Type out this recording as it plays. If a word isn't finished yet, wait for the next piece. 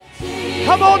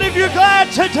Come on, if you're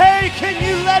glad today, can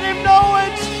you let Him know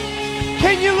it?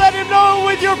 Can you let Him know it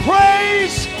with your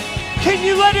praise? Can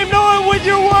you let Him know it with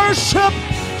your worship?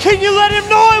 Can you let Him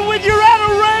know it with your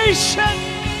adoration?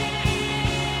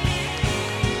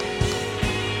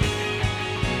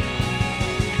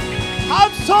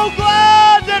 I'm so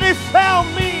glad that He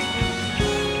found me.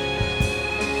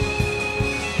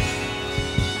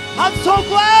 I'm so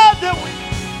glad that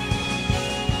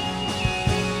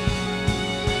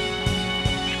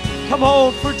Come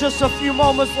on, for just a few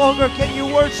moments longer, can you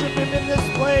worship Him in this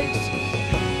place?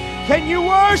 Can you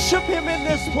worship Him in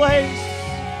this place?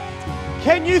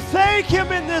 Can you thank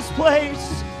Him in this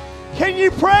place? Can you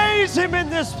praise Him in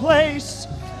this place?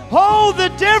 Oh, the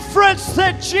difference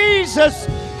that Jesus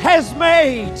has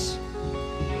made.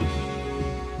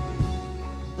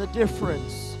 The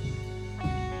difference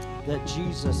that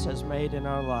Jesus has made in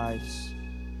our lives.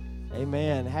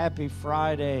 Amen. Happy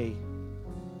Friday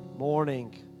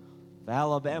morning of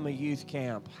Alabama Youth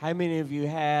Camp. How many of you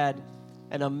had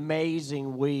an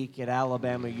amazing week at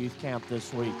Alabama Youth Camp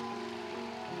this week?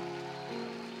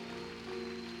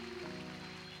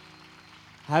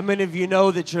 How many of you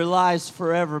know that your life's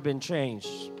forever been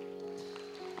changed?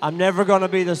 I'm never going to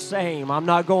be the same. I'm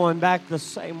not going back the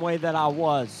same way that I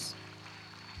was.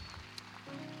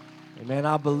 Amen.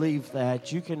 I believe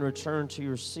that. You can return to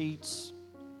your seats.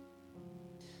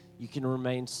 You can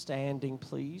remain standing,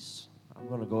 please. I'm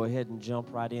going to go ahead and jump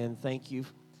right in. Thank you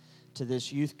to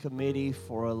this youth committee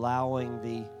for allowing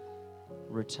the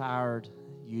retired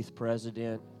youth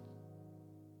president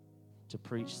to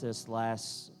preach this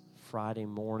last Friday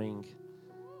morning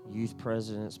youth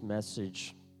president's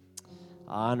message.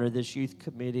 I honor this youth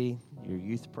committee, your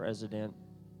youth president,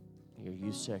 your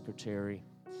youth secretary.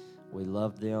 We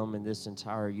love them and this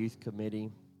entire youth committee.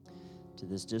 To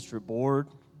this district board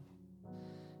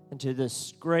and to the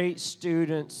great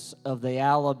students of the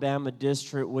Alabama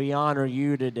district, we honor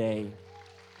you today.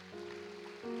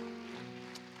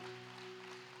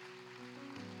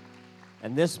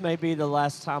 And this may be the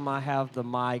last time I have the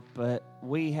mic, but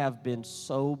we have been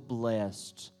so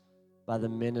blessed by the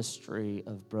ministry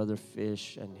of Brother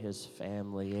Fish and his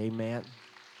family. Amen.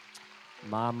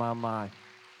 My.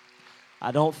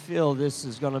 I don't feel this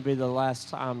is going to be the last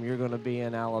time you're going to be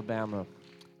in Alabama.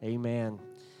 Amen.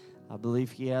 I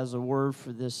believe he has a word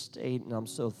for this state, and I'm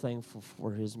so thankful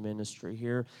for his ministry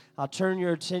here. I'll turn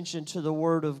your attention to the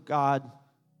Word of God.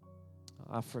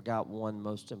 I forgot one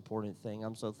most important thing.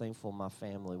 I'm so thankful my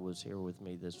family was here with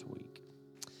me this week.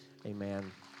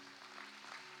 Amen.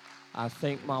 I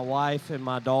thank my wife and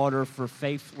my daughter for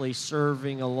faithfully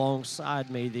serving alongside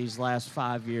me these last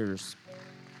 5 years.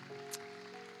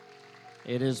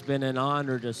 It has been an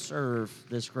honor to serve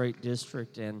this great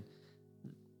district, and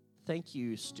thank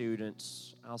you,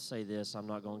 students. I'll say this, I'm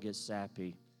not going to get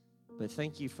sappy, but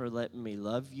thank you for letting me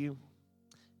love you,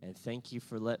 and thank you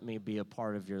for letting me be a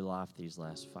part of your life these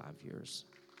last 5 years.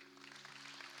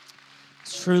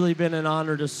 It's truly been an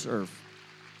honor to serve.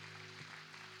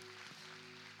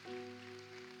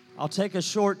 I'll take a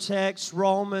short text.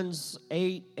 Romans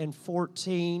 8 and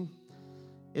 14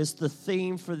 is the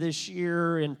theme for this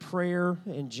year in prayer.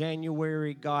 In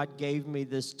January, God gave me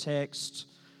this text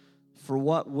for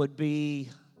what would be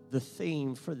the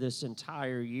theme for this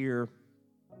entire year.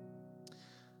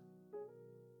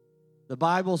 The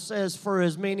Bible says, "For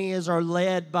as many as are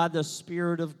led by the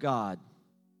Spirit of God,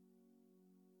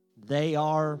 they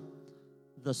are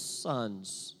the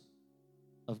sons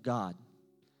of God."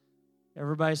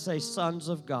 Everybody say, sons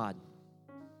of God.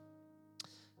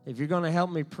 If you're going to help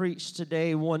me preach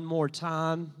today one more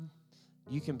time,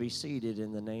 you can be seated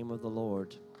in the name of the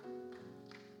Lord.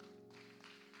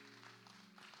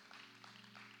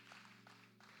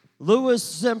 Louis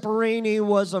Zamperini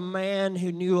was a man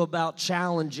who knew about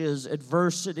challenges,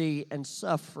 adversity, and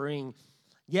suffering,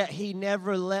 yet he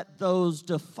never let those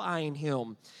define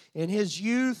him. In his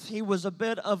youth, he was a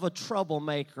bit of a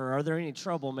troublemaker. Are there any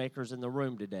troublemakers in the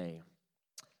room today?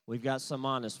 We've got some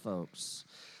honest folks.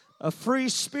 A free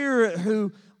spirit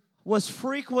who was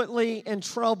frequently in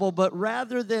trouble, but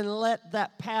rather than let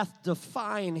that path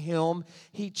define him,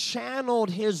 he channeled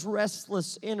his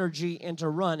restless energy into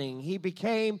running. He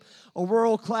became a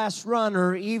world-class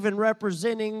runner, even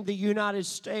representing the United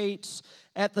States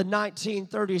at the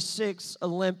 1936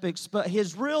 Olympics. But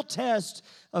his real test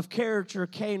of character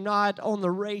came not on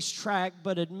the racetrack,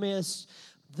 but amidst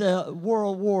the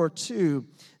World War II.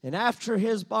 And after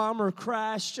his bomber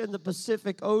crashed in the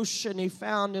Pacific Ocean, he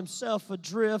found himself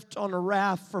adrift on a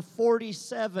raft for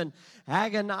 47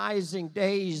 agonizing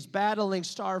days, battling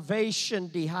starvation,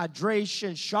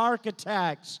 dehydration, shark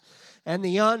attacks, and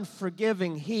the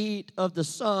unforgiving heat of the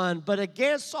sun. But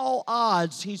against all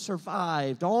odds, he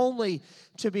survived, only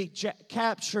to be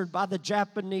captured by the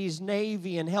Japanese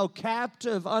Navy and held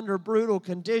captive under brutal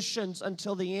conditions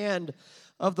until the end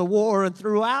of the war. And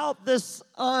throughout this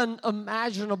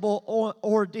unimaginable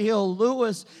ordeal,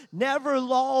 Lewis never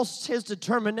lost his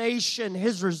determination,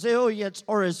 his resilience,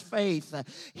 or his faith.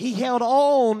 He held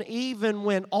on even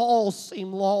when all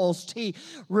seemed lost. He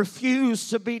refused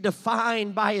to be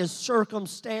defined by his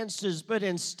circumstances, but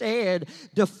instead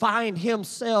defined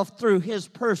himself through his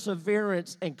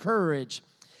perseverance and courage.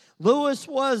 Lewis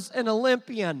was an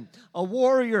Olympian, a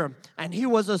warrior, and he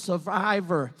was a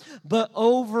survivor. But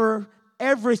over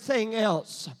everything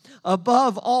else,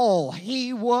 above all,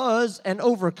 he was an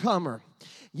overcomer.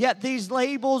 Yet these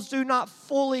labels do not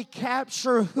fully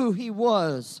capture who he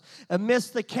was.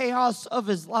 Amidst the chaos of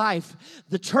his life,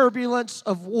 the turbulence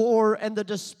of war, and the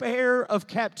despair of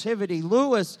captivity,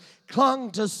 Lewis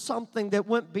clung to something that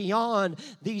went beyond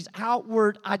these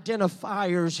outward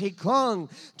identifiers. He clung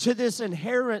to this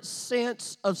inherent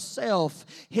sense of self,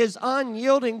 his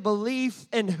unyielding belief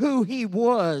in who he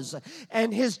was,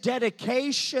 and his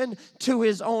dedication to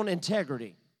his own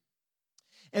integrity.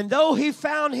 And though he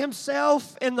found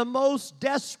himself in the most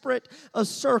desperate of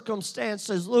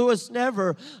circumstances, Lewis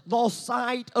never lost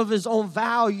sight of his own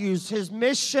values, his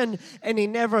mission, and he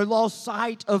never lost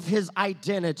sight of his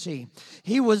identity.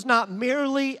 He was not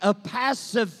merely a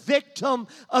passive victim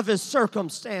of his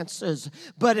circumstances,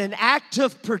 but an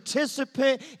active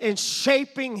participant in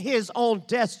shaping his own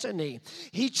destiny.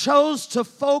 He chose to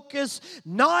focus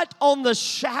not on the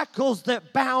shackles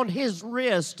that bound his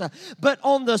wrist, but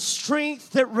on the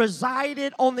strength that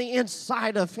resided on the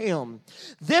inside of him.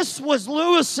 This was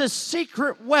Lewis's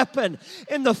secret weapon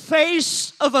in the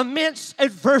face of immense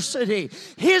adversity.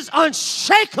 His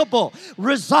unshakable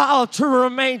resolve to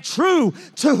remain true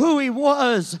to who he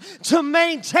was, to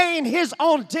maintain his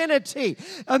own identity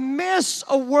amidst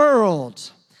a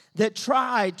world that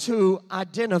tried to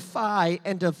identify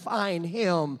and define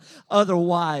him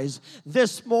otherwise.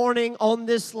 This morning, on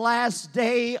this last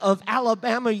day of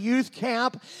Alabama Youth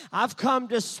Camp, I've come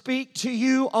to speak to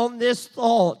you on this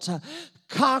thought: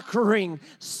 conquering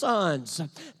sons.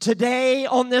 Today,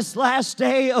 on this last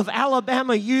day of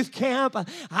Alabama Youth Camp,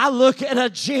 I look at a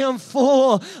gym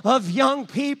full of young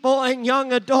people and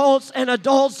young adults and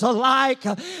adults alike.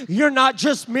 You're not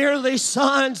just merely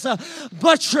sons,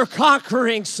 but you're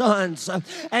conquering sons.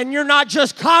 And you're not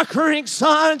just conquering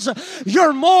sons,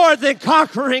 you're more than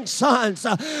conquering sons.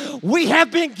 We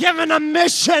have been given a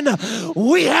mission.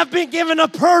 We have been given a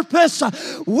purpose.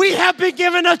 We have been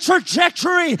given a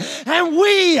trajectory, and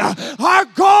we are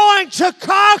going to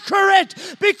conquer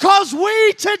it because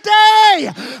we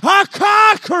today are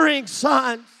conquering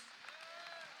sons.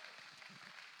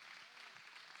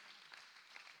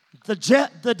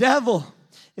 The devil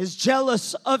is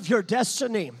jealous of your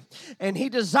destiny, and he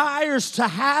desires to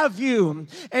have you,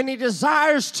 and he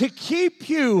desires to keep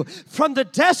you from the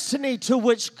destiny to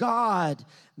which God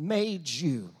made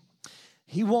you.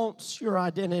 He wants your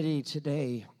identity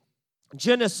today.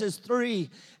 Genesis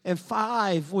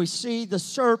 3:5, we see the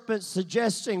serpent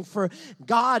suggesting, for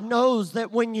God knows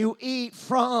that when you eat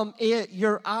from it,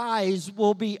 your eyes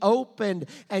will be opened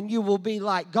and you will be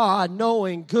like God,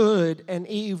 knowing good and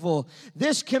evil.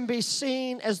 This can be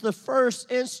seen as the first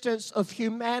instance of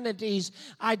humanity's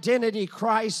identity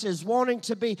crisis, wanting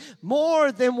to be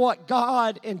more than what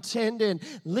God intended,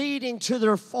 leading to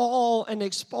their fall and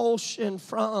expulsion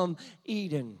from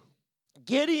Eden.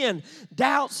 Gideon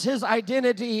doubts his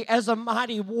identity as a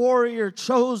mighty warrior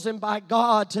chosen by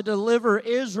God to deliver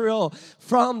Israel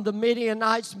from the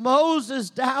Midianites.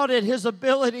 Moses doubted his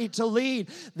ability to lead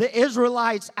the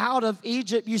Israelites out of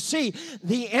Egypt. You see,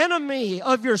 the enemy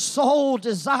of your soul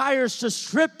desires to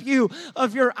strip you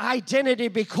of your identity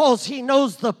because he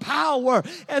knows the power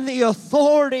and the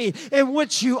authority in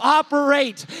which you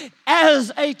operate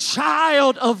as a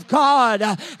child of God,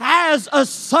 as a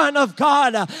son of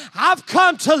God. I've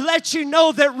come to let you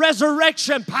know that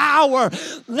resurrection power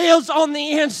lives on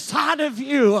the inside of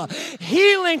you.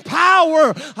 Healing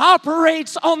power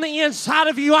operates on the inside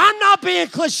of you. I'm not being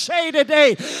cliche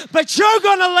today, but you're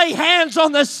going to lay hands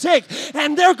on the sick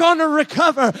and they're going to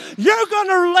recover. You're going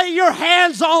to lay your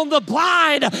hands on the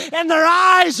blind and their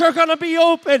eyes are going to be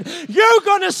open. You're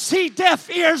going to see deaf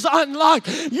ears unlocked.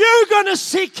 You're going to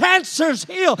see cancers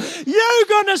healed. You're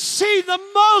going to see the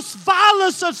most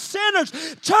vilest of sinners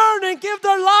turn and give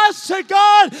their lives to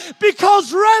God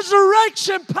because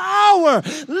resurrection power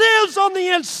lives on the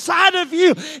inside of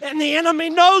you, and the enemy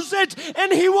knows it,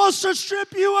 and he wants to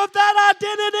strip you of that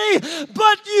identity.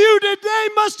 But you today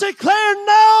must declare,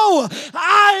 no,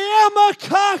 I am a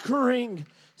conquering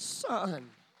son.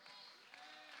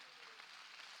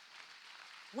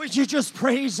 Would you just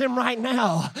praise him right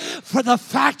now for the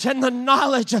fact and the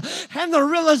knowledge and the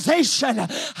realization,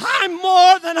 I'm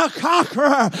more than a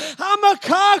conqueror. I'm a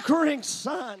conquering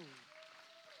son.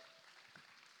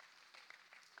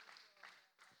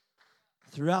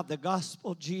 Throughout the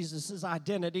gospel, Jesus'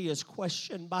 identity is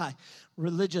questioned by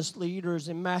religious leaders.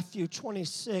 In Matthew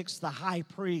 26, the high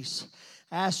priest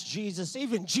asked Jesus,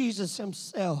 even Jesus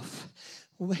himself,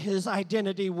 his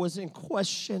identity was in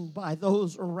question by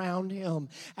those around him.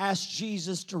 Asked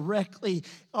Jesus directly,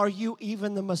 are you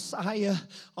even the Messiah?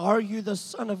 Are you the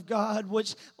Son of God?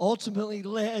 Which ultimately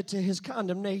led to his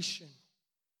condemnation.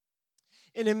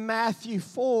 And in Matthew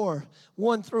 4,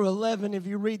 1 through 11, if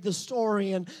you read the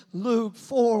story, in Luke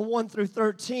 4, 1 through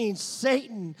 13,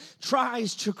 Satan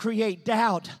tries to create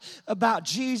doubt about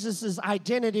Jesus'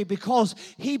 identity because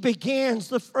he begins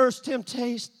the first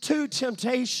two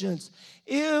temptations.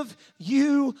 If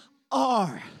you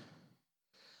are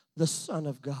the Son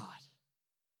of God.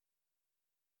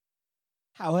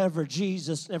 However,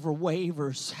 Jesus never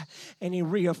wavers, and he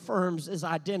reaffirms his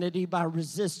identity by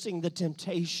resisting the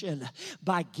temptation,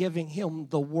 by giving him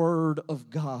the word of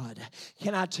God.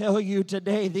 Can I tell you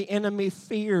today, the enemy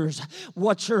fears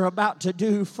what you're about to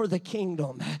do for the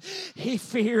kingdom. He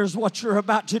fears what you're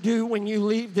about to do when you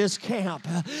leave this camp.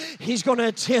 He's going to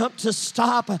attempt to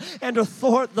stop and to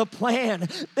thwart the plan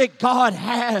that God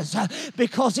has,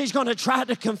 because he's going to try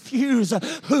to confuse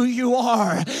who you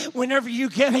are. Whenever you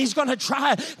give, he's going to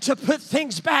try to put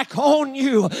things back on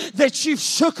you that you've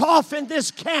shook off in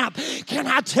this camp. Can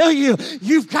I tell you,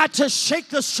 you've got to shake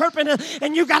the serpent,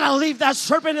 and you've got to leave that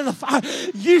serpent in the fire.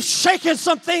 You've shaken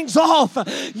some things off.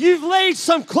 You've laid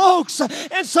some cloaks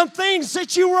and some things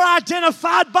that you were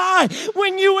identified by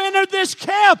when you entered this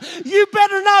camp. You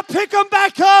better not pick them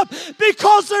back up,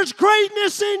 because there's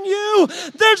greatness in you.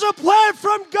 There's a plan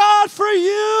from God for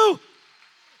you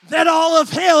that all of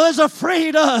hell is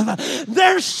afraid of.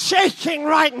 They're shaking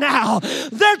right now.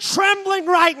 They're trembling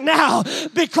right now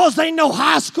because they know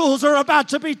high schools are about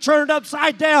to be turned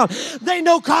upside down. They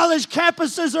know college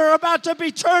campuses are about to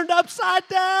be turned upside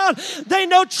down. They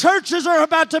know churches are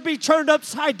about to be turned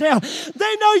upside down.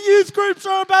 They know youth groups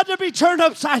are about to be turned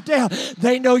upside down.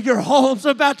 They know your home's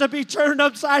about to be turned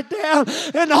upside down,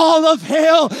 and all of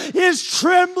hell is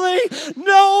trembling,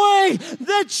 knowing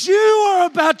that you are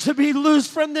about to be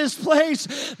loosed from this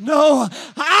place. No,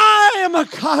 I am a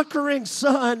conquering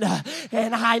son,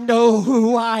 and I know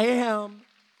who I am.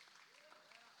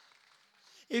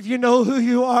 If you know who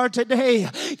you are today,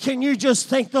 can you just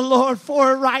thank the Lord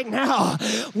for it right now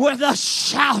with a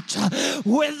shout,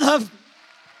 with a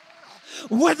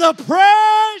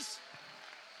praise?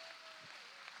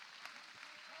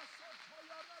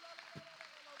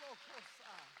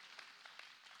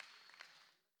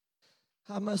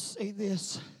 I must say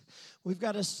this. We've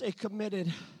got to stay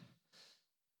committed.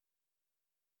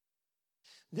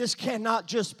 This cannot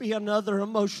just be another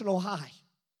emotional high.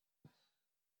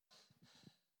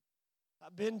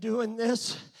 I've been doing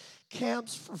this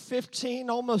camps for 15,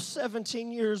 almost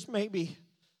 17 years maybe.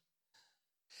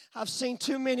 I've seen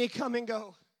too many come and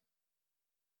go.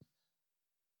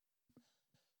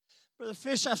 Brother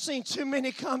Fish, I've seen too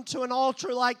many come to an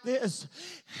altar like this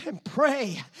and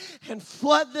pray and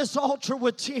flood this altar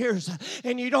with tears,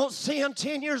 and you don't see them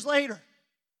 10 years later.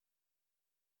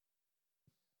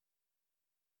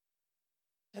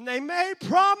 And they made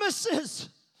promises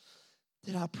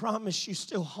that I promise you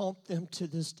still haunt them to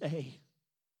this day.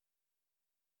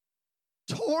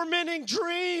 Tormenting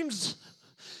dreams,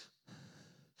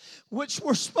 which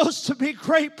were supposed to be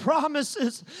great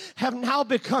promises, have now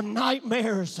become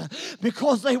nightmares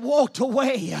because they walked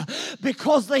away,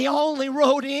 because they only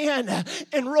rode in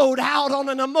and rode out on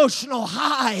an emotional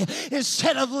high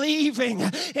instead of leaving,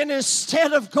 and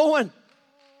instead of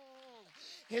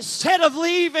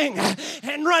leaving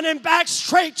and running back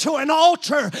straight to an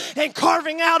altar and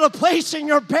carving out a place in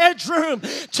your bedroom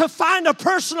to find a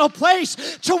personal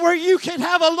place to where you can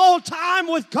have a long time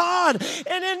with God,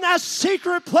 and in that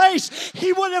secret place,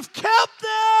 He would have kept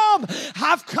them.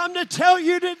 I've come to tell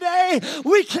you today,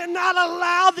 we cannot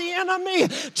allow the enemy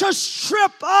to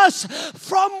strip us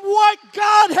from what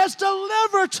God has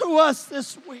delivered to us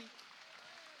this week.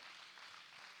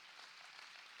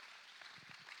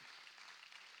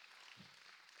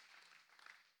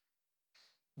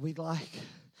 We like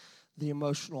the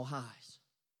emotional highs.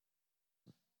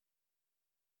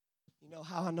 You know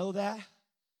how I know that,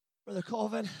 Brother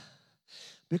Colvin?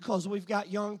 Because we've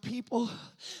got young people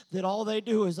that all they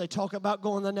do is they talk about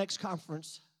going to the next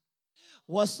conference.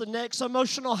 What's the next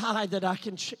emotional high that I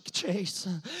can chase?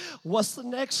 What's the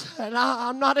next? And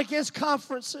I'm not against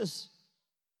conferences.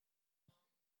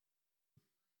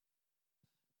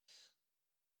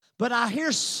 But I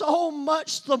hear so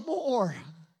much the more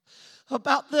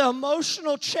about the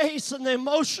emotional chase and the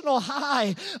emotional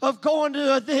high of going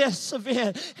to this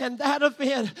event and that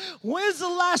event. When's the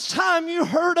last time you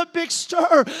heard a big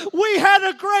stir? We had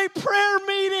a great prayer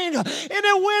meeting, and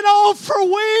it went on for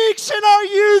weeks in our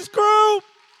youth group.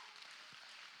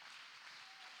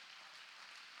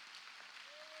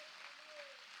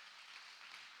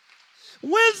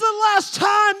 When's the last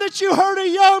time that you heard a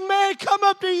young man come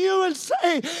up to you and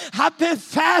say, I've been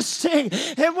fasting,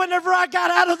 and whenever I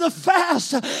got out of the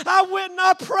fast, I went and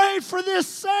I prayed for this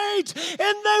saint, and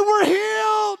they were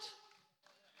healed?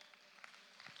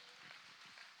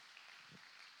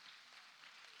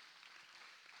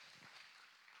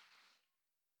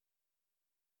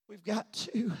 We've got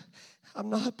to. I'm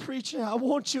not preaching. I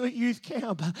want you at youth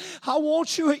camp. I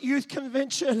want you at youth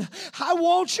convention. I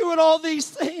want you at all these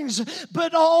things.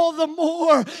 But all the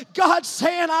more, God's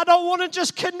saying, I don't want to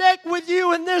just connect with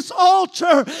you in this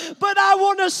altar, but I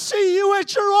want to see you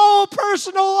at your own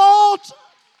personal altar.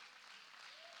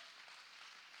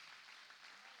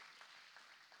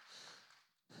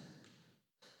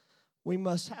 We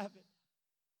must have it.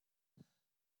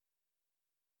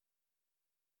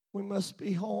 We must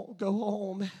be home, go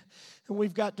home, and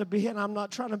we've got to be, and I'm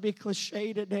not trying to be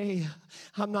cliche today.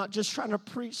 I'm not just trying to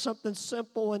preach something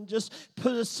simple and just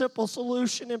put a simple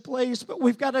solution in place, but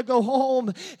we've got to go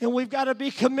home, and we've got to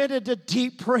be committed to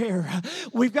deep prayer.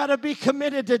 We've got to be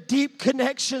committed to deep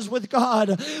connections with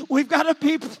God. We've got to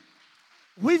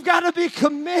be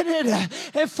committed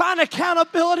and find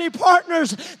accountability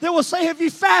partners that will say, have you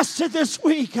fasted this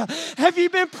week? Have you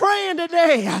been praying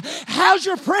today? How's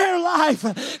your prayer life?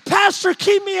 Pastor,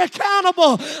 keep me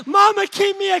accountable. Mama,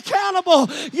 keep me accountable.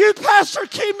 You, Pastor,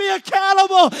 keep me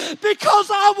accountable, because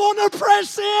I want to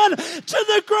press in to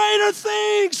the greater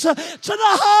things, to the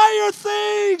higher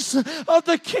things of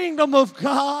the kingdom of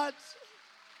God.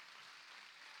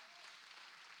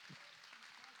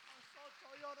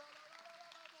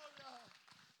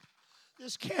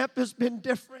 This camp has been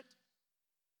different.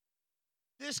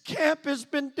 This camp has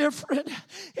been different,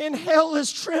 and hell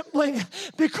is trembling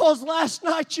because last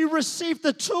night you received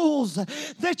the tools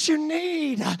that you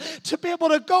need to be able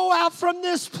to go out from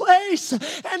this place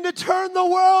and to turn the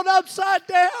world upside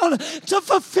down, to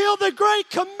fulfill the great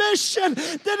commission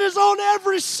that is on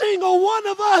every single one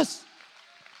of us.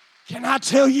 Can I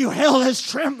tell you, hell is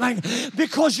trembling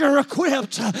because you're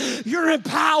equipped, you're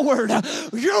empowered,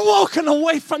 you're walking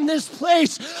away from this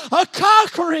place a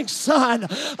conquering son,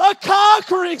 a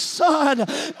conquering son,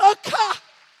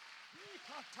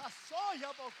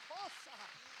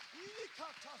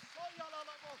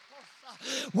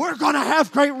 We're going to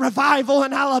have great revival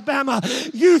in Alabama.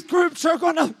 Youth groups are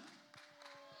going to...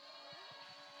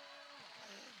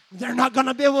 They're not going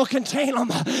to be able to contain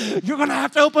them. You're going to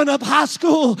have to open up high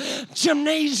school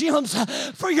gymnasiums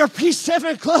for your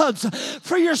P7 clubs,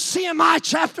 for your CMI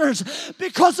chapters,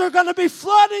 because they're going to be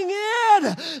flooding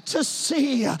in to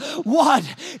see what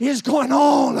is going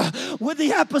on with the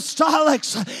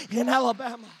apostolics in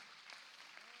Alabama.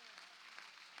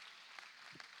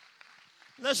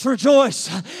 Let's rejoice.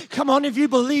 Come on, if you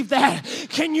believe that,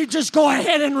 can you just go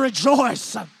ahead and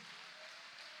rejoice?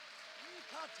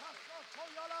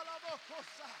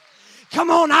 Come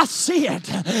on, I see it.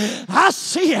 I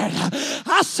see it.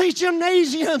 I see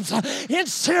gymnasiums in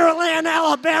Saraland,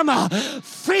 Alabama,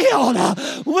 filled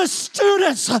with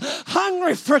students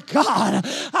hungry for God.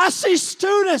 I see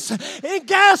students in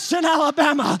Gaston,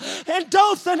 Alabama, and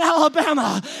Dothan,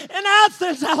 Alabama, and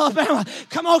Athens, Alabama.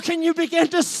 Come on, can you begin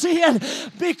to see it?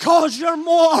 Because you're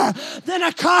more than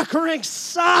a conquering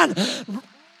son.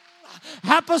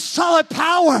 Apostolic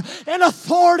power and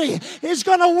authority is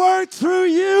going to work through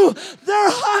you.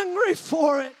 They're hungry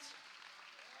for it.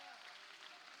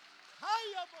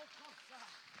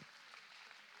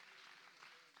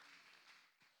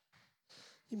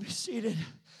 You be seated.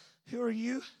 Who are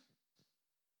you?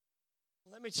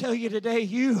 Let me tell you today,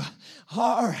 you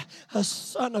are a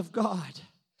son of God.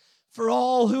 For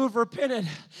all who have repented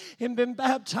and been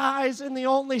baptized in the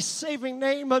only saving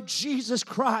name of Jesus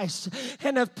Christ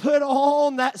and have put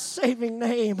on that saving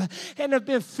name and have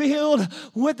been filled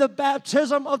with the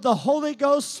baptism of the Holy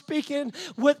Ghost, speaking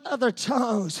with other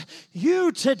tongues, you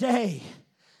today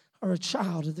are a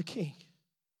child of the King.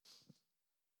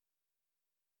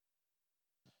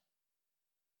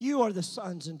 You are the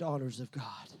sons and daughters of God.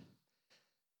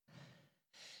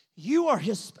 You are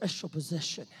His special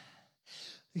possession.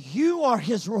 You are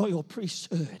His royal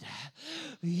priesthood.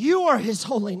 You are His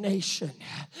holy nation.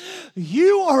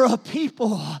 You are a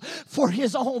people for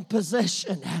His own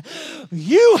possession.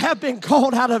 You have been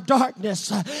called out of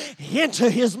darkness into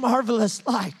His marvelous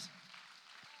light.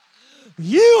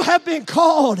 You have been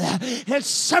called and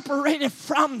separated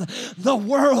from the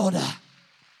world.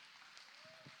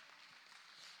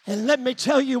 And let me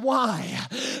tell you why.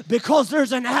 Because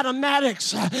there's an Adam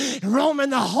Maddox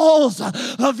roaming the halls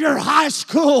of your high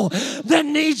school that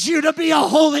needs you to be a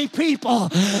holy people.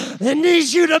 That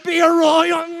needs you to be a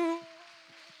royal.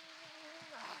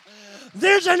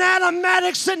 There's an Adam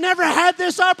Maddox that never had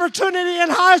this opportunity in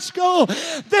high school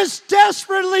that's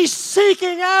desperately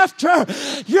seeking after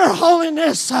your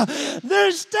holiness.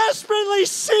 There's desperately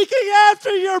seeking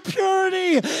after your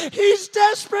purity. He's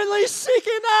desperately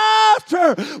seeking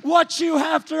after what you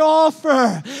have to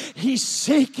offer. He's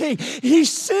seeking.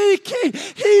 He's seeking.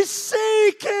 He's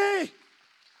seeking.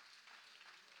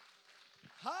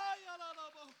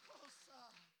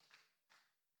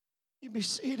 You be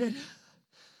seated.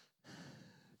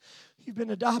 You've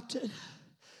been adopted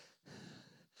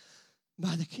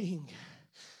by the King.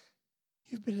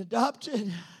 You've been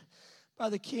adopted by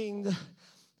the King. The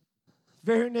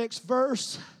very next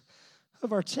verse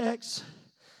of our text,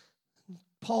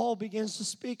 Paul begins to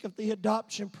speak of the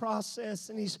adoption process,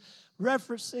 and he's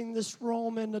referencing this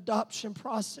Roman adoption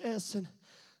process. And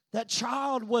that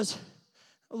child was,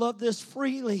 I love this,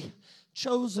 freely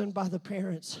chosen by the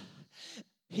parents.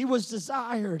 He was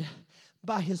desired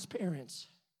by his parents.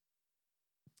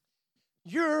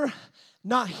 You're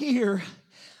not here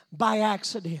by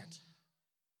accident.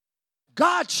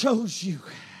 God chose you.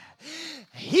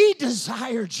 He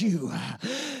desired you.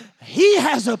 He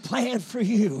has a plan for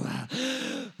you.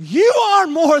 You are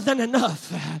more than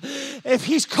enough. If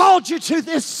He's called you to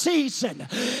this season,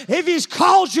 if He's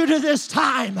called you to this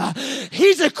time,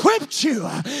 He's equipped you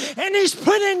and He's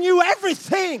put in you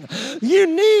everything you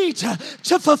need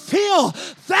to fulfill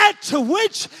that to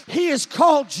which He has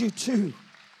called you to.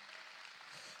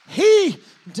 He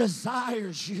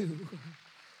desires you.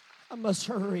 I must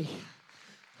hurry.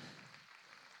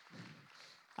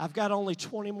 I've got only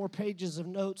 20 more pages of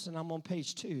notes, and I'm on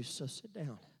page 2, so sit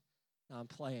down. No, I'm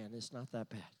playing. It's not that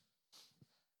bad.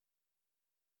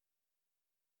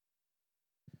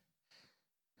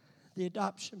 The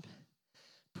adoption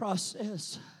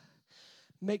process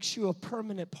makes you a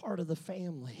permanent part of the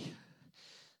family.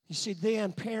 You see,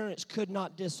 then parents could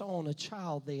not disown a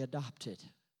child they adopted.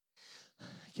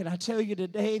 Can I tell you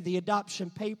today, the adoption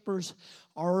papers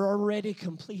are already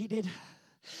completed.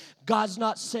 God's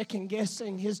not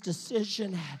second-guessing His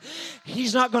decision.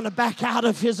 He's not going to back out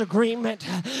of His agreement.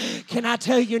 Can I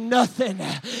tell you, nothing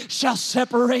shall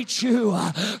separate you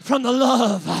from the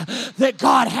love that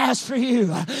God has for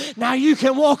you. Now, you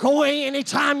can walk away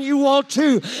anytime you want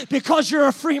to because you're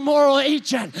a free moral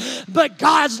agent, but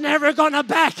God's never going to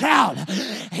back out.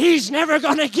 He's never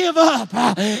going to give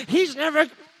up. He's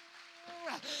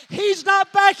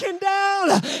not backing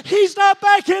down. He's not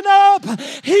backing up.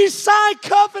 He's signed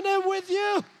covenant with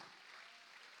you.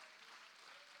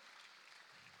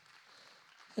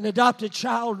 An adopted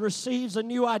child receives a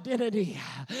new identity.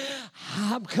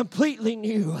 I'm completely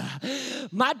new.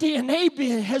 My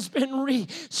DNA has been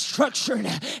restructured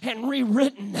and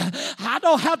rewritten. I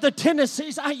don't have the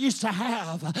tendencies I used to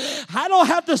have. I don't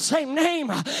have the same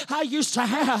name I used to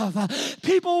have.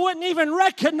 People wouldn't even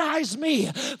recognize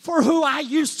me for who I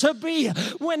used to be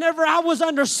whenever I was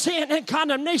under sin and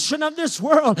condemnation of this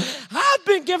world. I've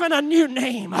been given a new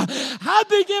name. I've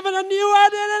been given a new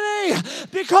identity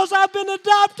because I've been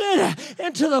adopted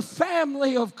into the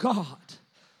family of God.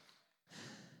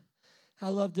 I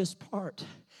love this part.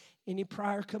 Any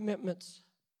prior commitments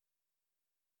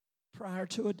prior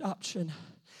to adoption,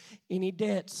 any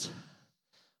debts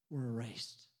were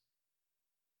erased.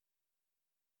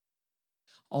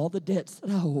 All the debts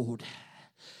that I owed,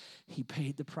 He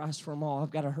paid the price for them all.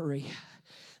 I've got to hurry.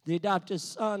 The adopted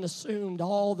son assumed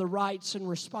all the rights and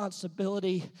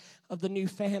responsibility of the new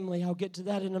family. I'll get to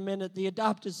that in a minute. The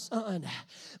adopted son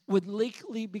would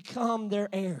legally become their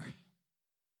heir.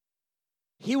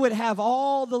 He would have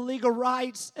all the legal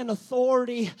rights and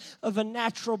authority of a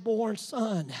natural-born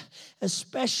son,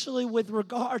 especially with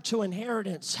regard to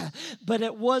inheritance. But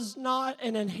it was not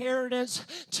an inheritance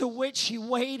to which he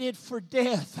waited for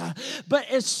death. But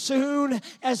as soon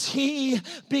as he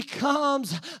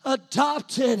becomes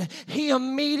adopted, he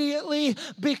immediately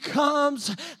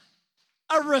becomes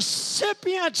a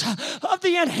recipient of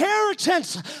the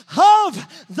inheritance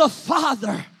of the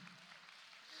Father.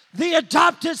 The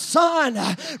adopted son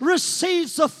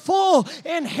receives the full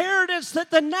inheritance that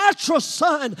the natural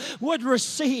son would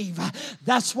receive.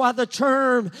 That's why the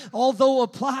term, although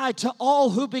applied to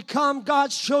all who become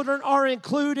God's children are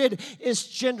included, is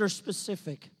gender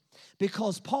specific.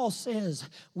 Because Paul says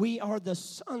we are the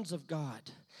sons of God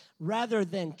rather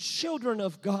than children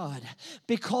of God,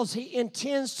 because he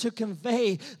intends to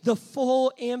convey the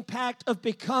full impact of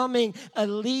becoming a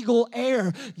legal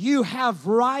heir. You have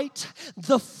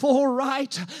the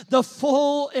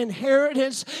full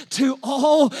inheritance to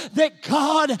all that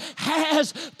God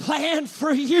has planned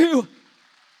for you.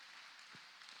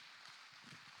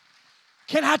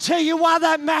 Can I tell you why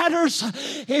that matters?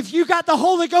 If you got the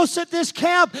Holy Ghost at this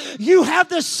camp, you have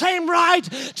the same right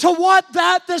to what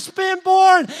that's been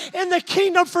born in the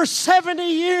kingdom for 70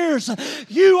 years.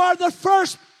 You are the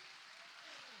first.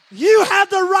 You have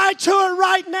the right to it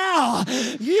right now.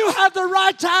 You have the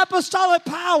right to apostolic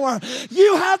power.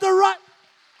 You have the right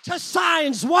to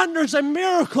signs, wonders, and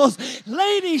miracles.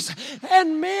 Ladies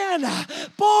and men,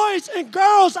 boys and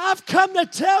girls, I've come to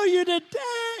tell you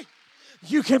today,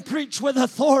 you can preach with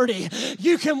authority.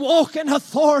 You can walk in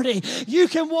authority. You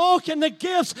can walk in the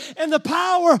gifts and the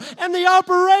power and the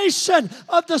operation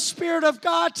of the Spirit of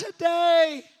God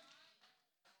today.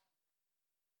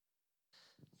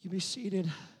 You be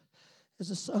seated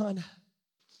as a son.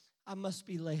 I must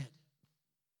be led.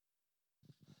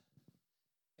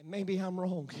 And maybe I'm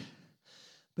wrong,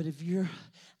 but if you're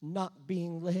not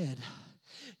being led,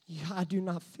 I do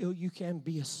not feel you can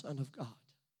be a son of God.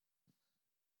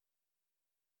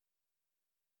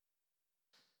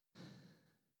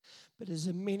 But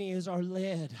as many as are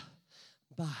led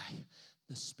by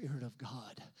the Spirit of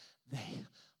God, they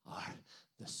are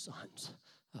the sons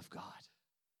of God.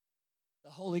 The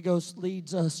Holy Ghost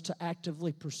leads us to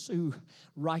actively pursue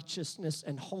righteousness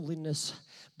and holiness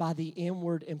by the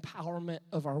inward empowerment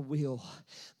of our will.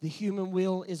 The human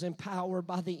will is empowered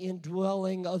by the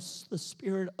indwelling of the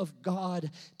Spirit of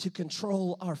God to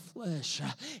control our flesh.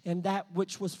 And that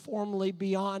which was formerly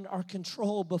beyond our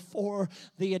control before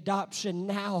the adoption,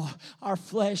 now our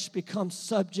flesh becomes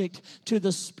subject to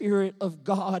the Spirit of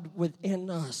God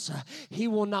within us. He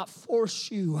will not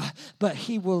force you, but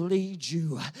He will lead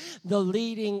you. The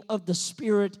leading of the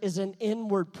Spirit is an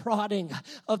inward prodding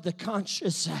of the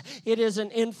conscience. It is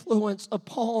an influence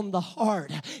upon the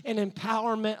heart, an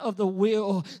empowerment of the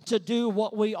will to do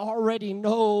what we already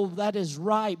know that is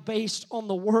right based on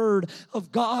the Word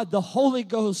of God. The Holy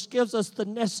Ghost gives us the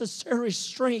necessary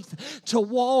strength to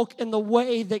walk in the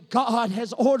way that God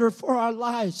has ordered for our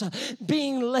lives.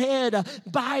 Being led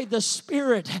by the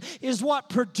Spirit is what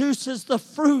produces the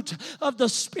fruit of the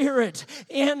Spirit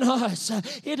in us.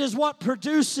 It is what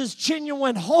produces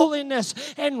genuine holiness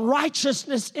and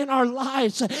righteousness in our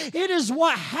lives. It is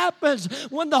what happens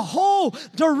when the whole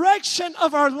direction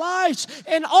of our lives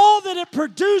and all that it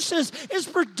produces is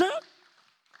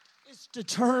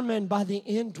determined by the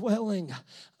indwelling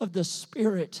of the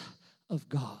Spirit of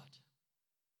God.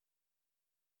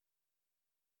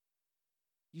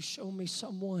 You show me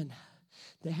someone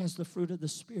that has the fruit of the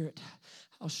Spirit,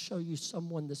 I'll show you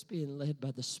someone that's being led by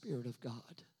the Spirit of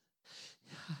God.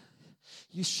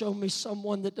 You show me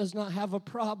someone that does not have a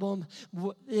problem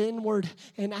with inward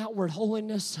and outward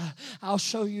holiness, I'll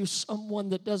show you someone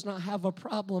that does not have a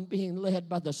problem being led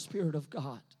by the Spirit of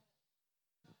God.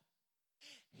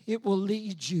 It will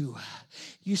lead you.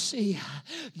 You see,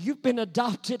 you've been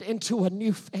adopted into a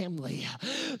new family.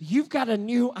 You've got a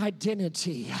new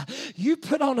identity. You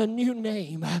put on a new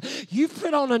name. You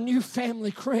put on a new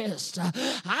family crest.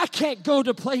 I can't go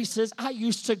to places I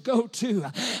used to go to.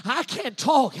 I can't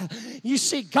talk. You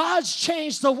see, God's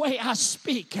changed the way I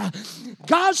speak.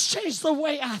 God's changed the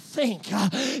way I think.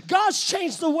 God's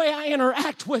changed the way I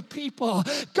interact with people.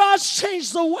 God's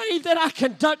changed the way that I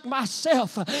conduct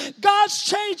myself. God's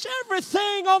changed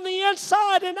everything on the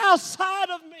inside and outside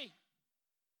of me.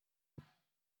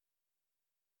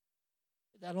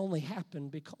 That only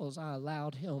happened because I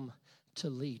allowed Him to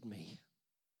lead me.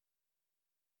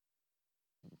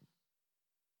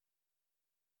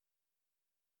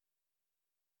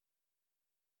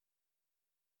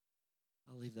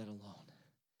 I'll leave that alone.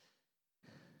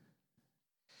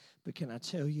 But can I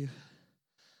tell you,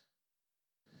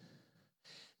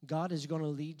 God is going to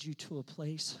lead you to a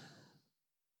place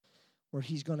where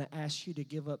He's going to ask you to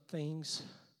give up things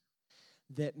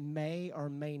that may or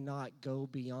may not go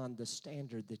beyond the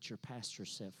standard that your pastor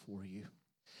set for you,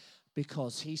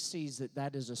 because He sees that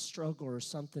that is a struggle or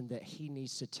something that He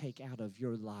needs to take out of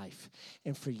your life.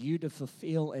 And for you to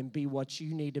fulfill and be what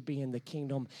you need to be in the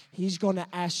kingdom, He's going to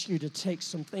ask you to take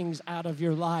some things out of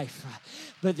your life.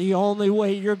 But the only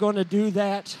way you're going to do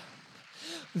that,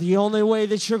 The only way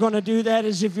that you're going to do that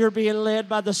is if you're being led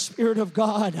by the Spirit of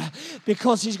God,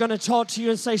 because He's going to talk to you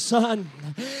and say, son,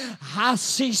 I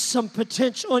see some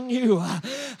potential in you.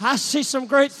 I see some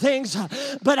great things,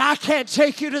 but I can't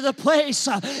take you to the place,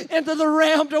 into the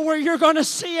realm to where you're going to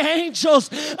see angels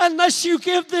unless you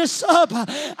give this up.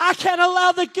 I can't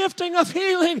allow the gifting of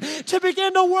healing to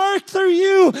begin to work through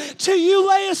you till you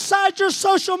lay aside your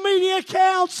social media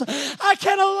accounts. I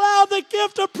can't allow the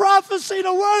gift of prophecy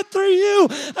to work through you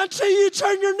until you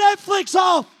turn your Netflix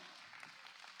off.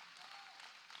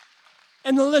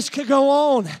 And the list could go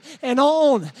on and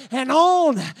on and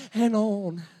on and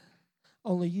on.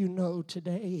 Only you know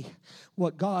today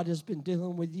what God has been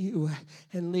dealing with you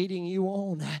and leading you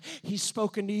on. He's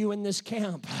spoken to you in this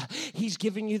camp. He's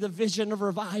given you the vision of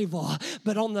revival.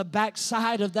 But on the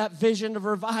backside of that vision of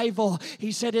revival,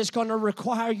 He said it's going to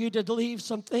require you to leave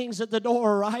some things at the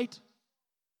door, right?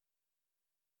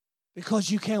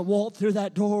 Because you can't walk through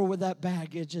that door with that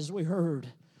baggage, as we heard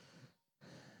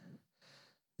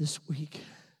this week.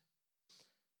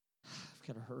 I've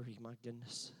got to hurry, my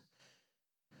goodness.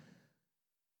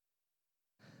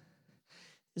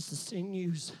 It's the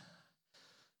sinews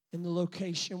in the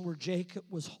location where Jacob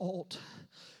was halt,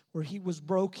 where he was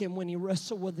broken when he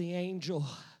wrestled with the angel,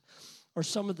 are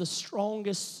some of the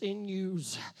strongest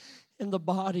sinews in the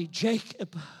body.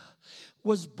 Jacob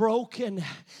was broken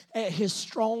at his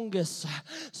strongest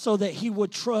so that he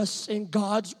would trust in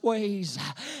God's ways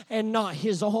and not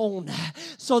his own,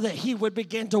 so that he would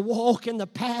begin to walk in the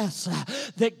paths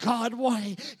that God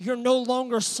wanted. You're no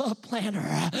longer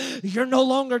supplanter. You're no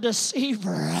longer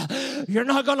deceiver. You're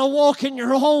not going to walk in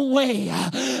your own way.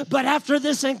 But after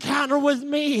this encounter with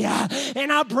me,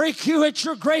 and I break you at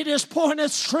your greatest point of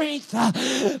strength,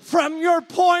 from your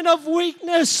point of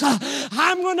weakness,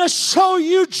 I'm going to show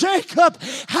you, Jacob,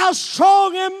 how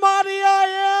strong and mighty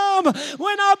I am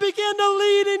when I begin to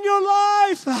lead in your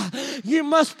life. You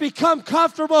must become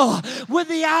comfortable with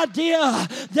the idea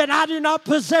that I do not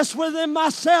possess within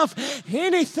myself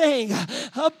anything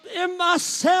in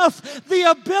myself,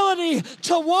 the ability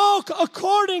to walk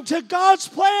according to God's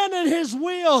plan and His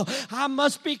will. I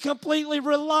must be completely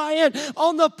reliant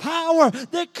on the power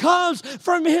that comes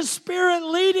from His Spirit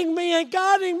leading me and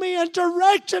guiding me and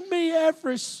directing me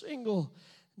every single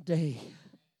day.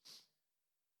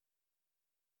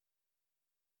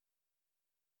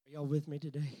 Are y'all with me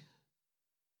today?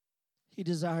 He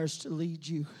desires to lead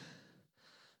you.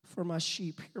 For my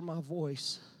sheep hear my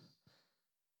voice,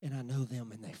 and I know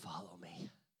them and they follow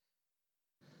me.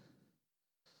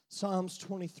 Psalms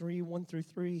 23, 1 through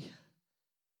 3.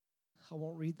 I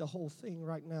won't read the whole thing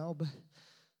right now, but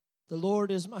the Lord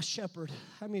is my shepherd.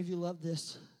 How many of you love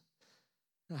this?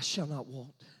 I shall not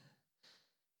want.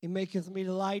 He maketh me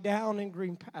to lie down in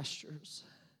green pastures.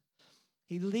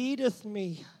 He leadeth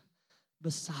me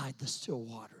beside the still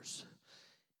waters.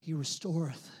 He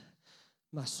restoreth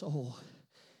my soul.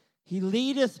 He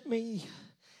leadeth me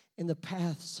in the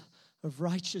paths of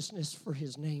righteousness for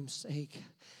His name's sake.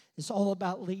 It's all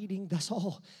about leading. That's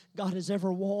all God has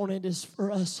ever wanted, is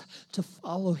for us to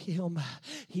follow Him.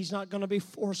 He's not going to be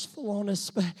forceful on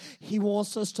us, but He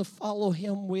wants us to follow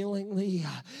Him willingly.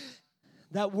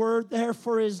 That word there,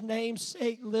 for His name's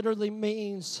sake, literally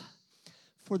means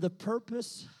for the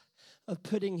purpose of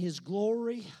putting His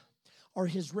glory or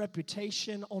His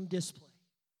reputation on display.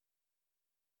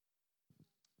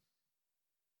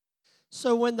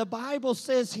 So when the Bible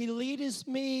says He leadeth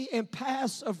me in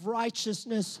paths of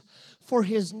righteousness for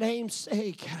His name's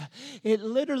sake, it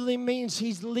literally means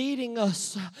He's leading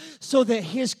us so that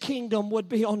His kingdom would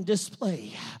be on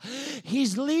display.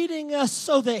 He's leading us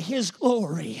so that His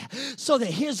glory, so that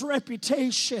His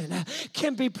reputation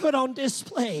can be put on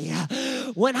display.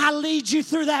 When I lead you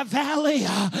through that valley,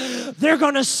 they're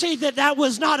going to see that that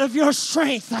was not of your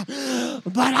strength,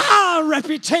 but our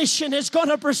reputation is going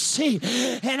to proceed,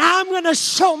 and I'm going to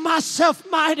show myself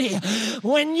mighty.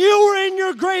 When you were in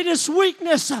your greatest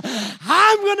weakness,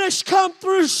 I'm going to come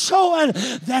through showing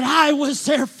that I was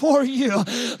there for you,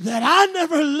 that I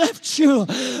never left you,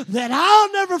 that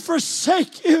I'll never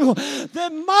forsake you,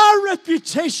 that my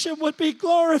reputation would be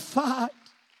glorified.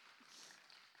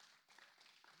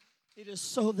 It is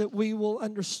so that we will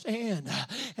understand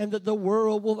and that the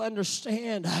world will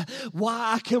understand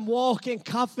why I can walk in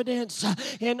confidence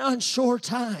in unsure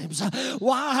times,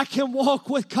 why I can walk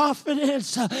with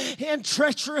confidence in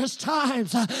treacherous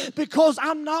times, because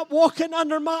I'm not walking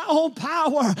under my own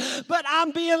power, but I'm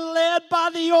being led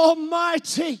by the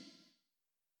Almighty.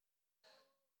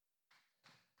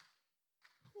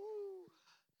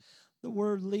 The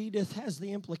word leadeth has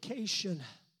the implication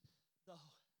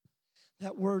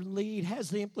That word lead has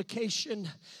the implication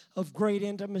of great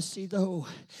intimacy, though,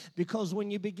 because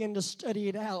when you begin to study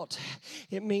it out,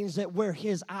 it means that where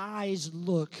his eyes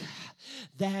look,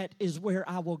 that is where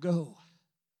I will go.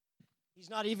 He's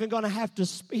not even going to have to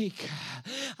speak.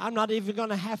 I'm not even going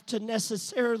to have to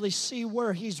necessarily see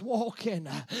where he's walking.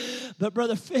 But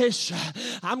Brother Fish,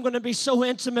 I'm going to be so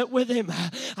intimate with him.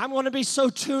 I'm going to be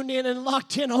so tuned in and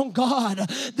locked in on God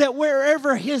that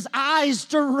wherever his eyes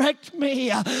direct me,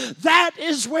 that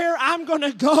is where I'm going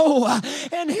to go.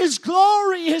 And his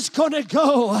glory is going to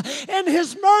go. And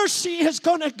his mercy is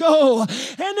going to go.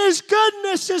 And his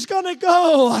goodness is going to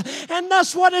go. And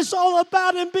that's what it's all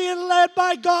about in being led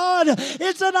by God.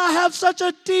 It's that I have such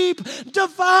a deep,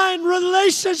 divine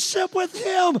relationship with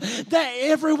him that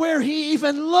everywhere he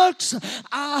even looks,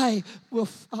 I will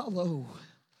follow.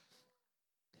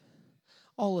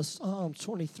 All of Psalm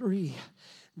 23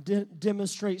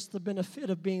 demonstrates the benefit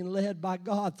of being led by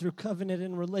God through covenant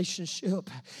and relationship.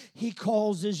 He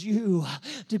causes you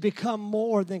to become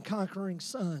more than conquering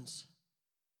sons.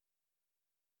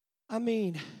 I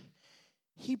mean,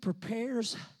 he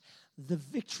prepares the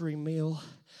victory meal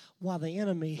while the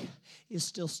enemy is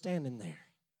still standing there.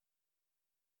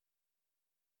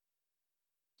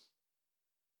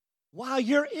 While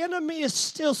your enemy is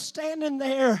still standing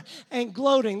there and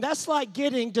gloating, that's like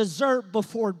getting dessert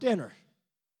before dinner.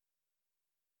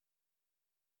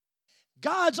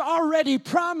 God's already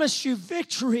promised you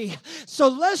victory, so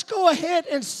let's go ahead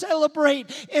and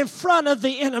celebrate in front of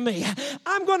the enemy.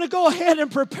 I'm going to go ahead and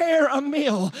prepare a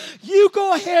meal. You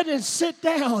go ahead and sit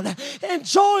down.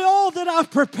 Enjoy all that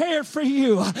I've prepared for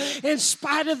you. In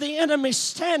spite of the enemy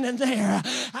standing there,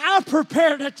 I've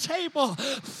prepared a table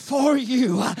for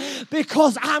you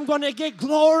because I'm going to get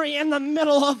glory in the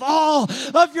middle of all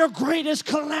of your greatest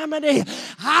calamity.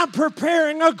 I'm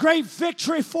preparing a great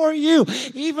victory for you,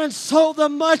 even so the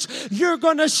much you're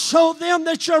going to show them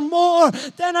that you're more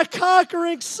than a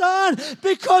conquering son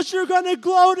because you're going to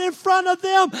gloat in front of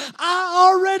them. I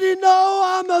already know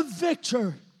I'm a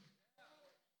victor.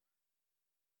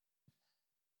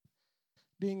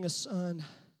 Being a son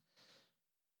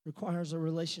requires a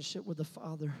relationship with the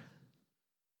Father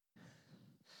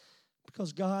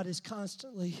because God is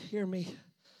constantly, hear me,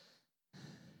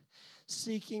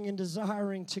 seeking and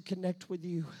desiring to connect with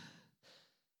you.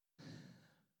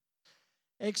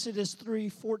 Exodus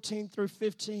 3:14 through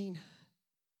 15.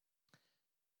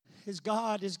 As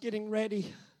God is getting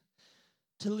ready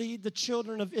to lead the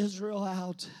children of Israel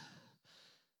out,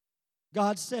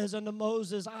 God says unto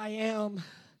Moses, I am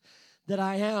that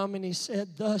I am. And he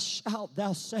said, thus shalt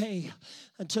thou say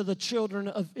unto the children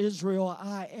of Israel,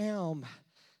 I am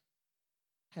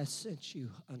has sent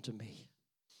you unto me.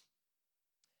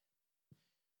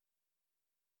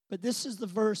 But this is the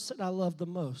verse that I love the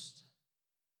most.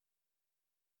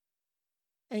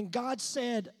 And God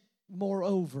said,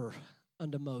 moreover,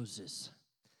 unto Moses.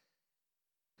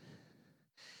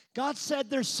 God said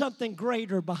there's something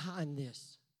greater behind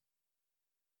this.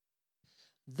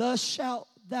 Thus shalt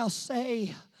thou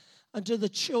say unto the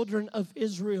children of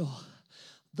Israel,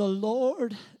 the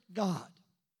Lord God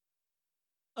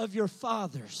of your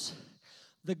fathers,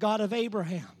 the God of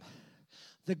Abraham,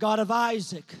 the God of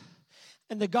Isaac,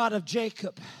 and the God of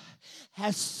Jacob,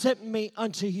 has sent me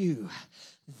unto you.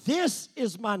 This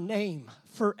is my name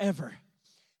forever,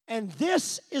 and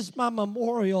this is my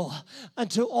memorial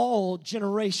unto all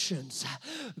generations.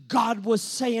 God was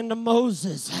saying to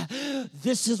Moses,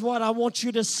 this is what I want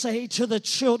you to say to the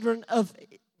children of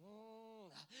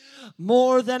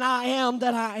more than I am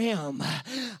that I am.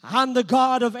 I'm the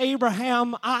God of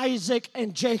Abraham, Isaac,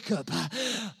 and Jacob.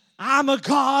 I'm a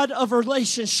God of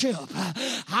relationship.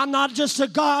 I'm not just a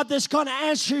God that's going to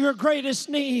answer your greatest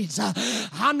needs.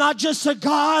 I'm not just a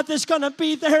God that's going to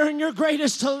be there in your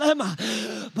greatest dilemma.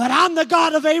 But I'm the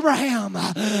God of Abraham.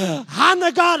 I'm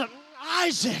the God of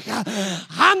Isaac.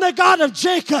 I'm the God of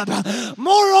Jacob.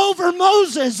 Moreover,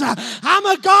 Moses, I'm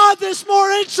a God that's more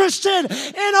interested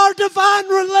in our divine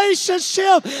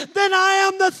relationship than I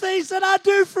am the things that I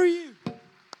do for you.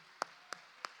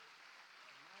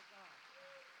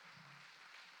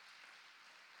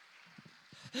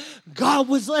 God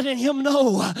was letting him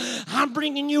know, I'm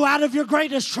bringing you out of your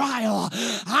greatest trial.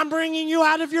 I'm bringing you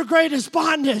out of your greatest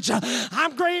bondage.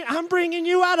 I'm bringing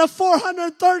you out of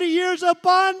 430 years of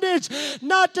bondage,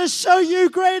 not to show you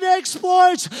great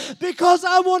exploits, because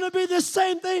I want to be the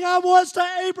same thing I was to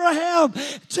Abraham,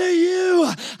 to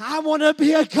you. I want to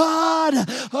be a God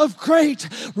of great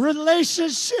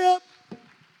relationship.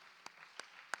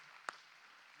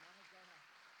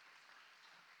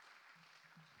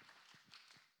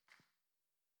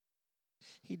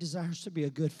 He desires to be a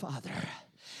good father.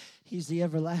 He's the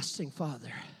everlasting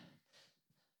Father.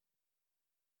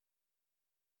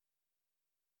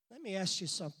 Let me ask you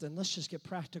something. Let's just get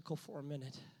practical for a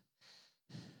minute.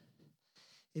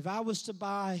 If I was to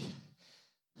be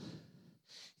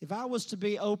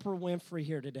Oprah Winfrey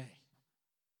here today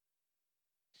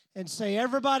and say,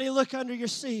 everybody look under your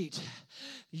seat,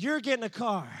 you're getting a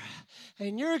car,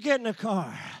 and you're getting a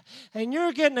car, and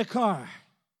you're getting a car.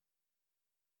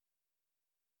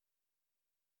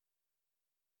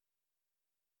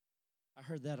 I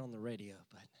heard that on the radio,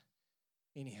 but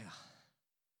anyhow.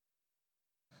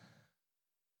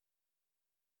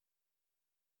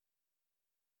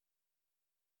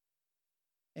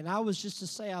 And I was just to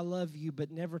say I love you, but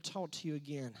never talk to you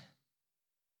again.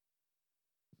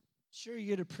 Sure,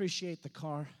 you'd appreciate the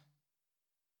car.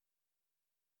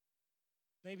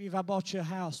 Maybe if I bought you a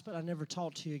house, but I never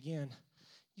talked to you again,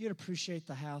 you'd appreciate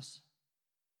the house.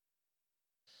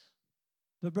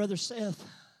 But Brother Seth,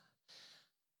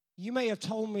 you may have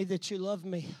told me that you loved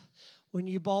me when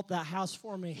you bought that house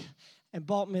for me and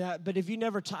bought me that, but if you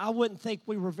never, I wouldn't think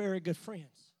we were very good friends.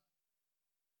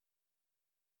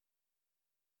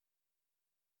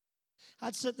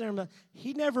 I'd sit there and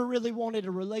he never really wanted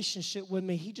a relationship with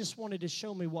me. He just wanted to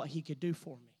show me what he could do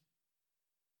for me.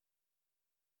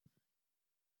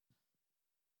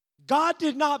 God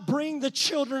did not bring the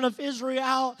children of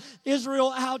Israel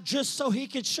out just so he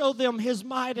could show them his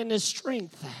might and his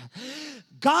strength.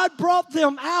 God brought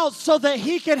them out so that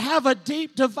he could have a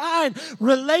deep divine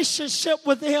relationship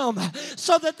with them,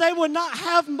 so that they would not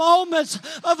have moments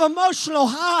of emotional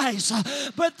highs,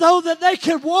 but though that they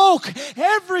could walk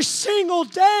every single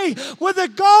day with a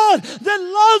God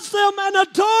that loves them and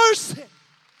adores them.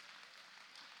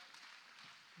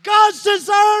 God's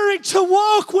desiring to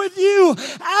walk with you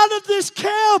out of this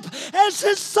camp as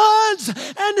his sons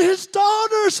and his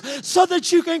daughters, so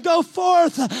that you can go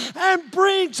forth and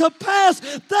bring to pass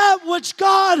that which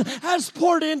God has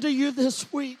poured into you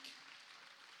this week.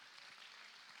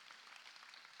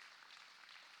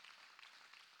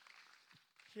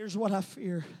 Here's what I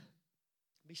fear.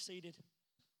 Be seated.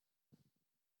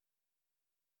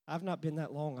 I've not been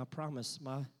that long, I promise.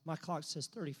 My clock says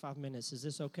 35 minutes. Is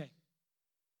this okay?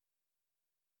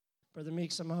 Brother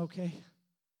Meeks, am I okay?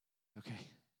 Okay.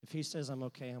 If he says I'm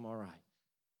okay, I'm all right.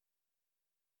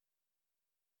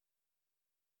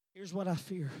 Here's what I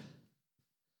fear.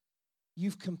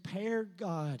 You've compared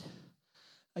God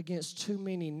against too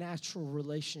many natural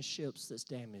relationships that's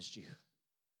damaged you.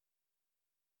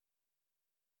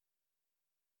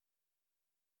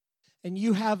 And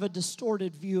you have a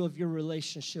distorted view of your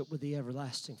relationship with the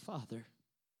everlasting Father.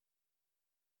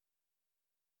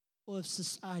 Well, if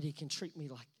society can treat me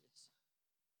like this,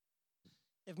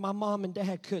 if my mom and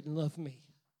dad couldn't love me,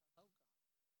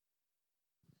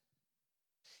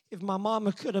 if my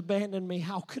mama could abandon me,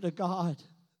 how could God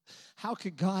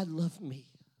love me?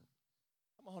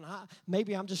 Come on,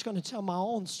 maybe I'm just going to tell my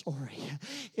own story.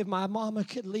 If my mama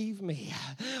could leave me,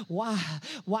 why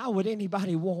would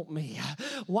anybody want me?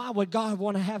 Why would God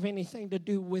want to have anything to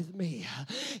do with me?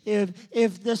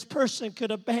 If this person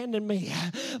could abandon me,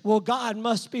 well, God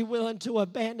must be willing to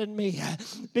abandon me,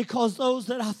 because those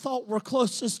that I thought were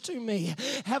closest to me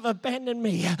have abandoned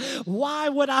me. Why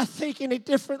would I think any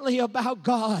differently about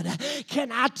God?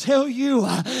 Can I tell you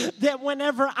that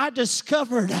whenever I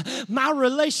discovered my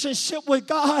relationship with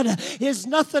God is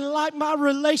nothing like my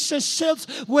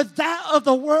relationships with that of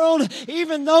the world,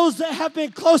 even those that have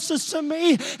been closest to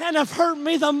me and have hurt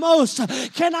me the most,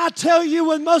 can I tell you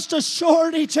with most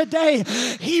assurity today,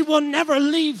 he will never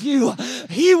leave you.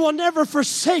 He will never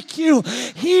forsake you.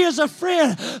 He is a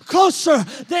friend closer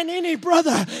than any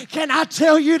brother. Can I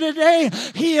tell you today,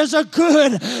 he is a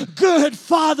good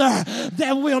Father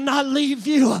that will not leave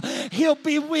you. He'll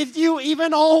be with you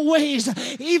even always,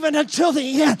 even until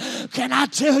the end. Can I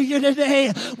tell you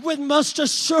today with most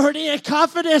assurity and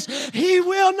confidence, he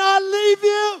will not leave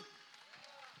you.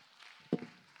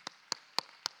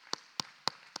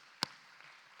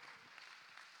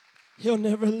 He'll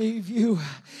never leave you.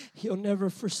 He'll never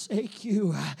forsake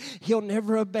you. He'll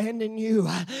never abandon you.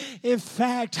 In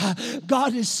fact,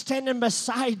 God is standing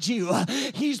beside you.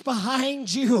 He's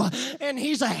behind you, and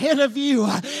he's ahead of you,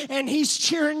 and he's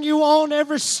cheering you on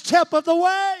every step of the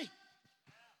way.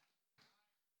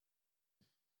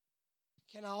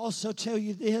 Can I also tell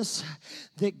you this,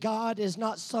 that God is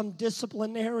not some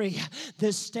disciplinary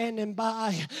that's standing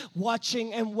by,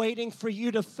 watching and waiting for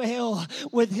you to fail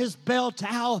with his belt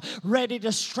out, ready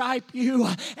to stripe you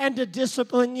and to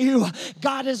discipline you.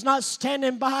 God is not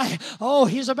standing by, oh,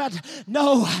 he's about to,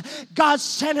 no, God's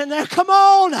standing there. Come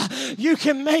on, you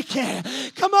can make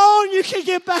it. Come on, you can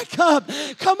get back up.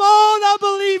 Come on, I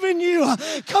believe in you.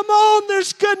 Come on,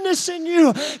 there's goodness in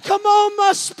you. Come on,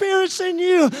 my spirit's in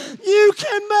you. You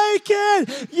can make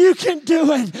it. You can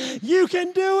do it. You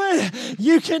can do it.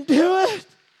 You can do it.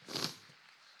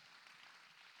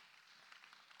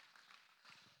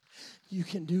 You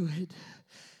can do it.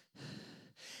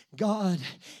 God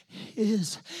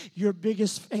is your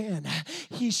biggest fan.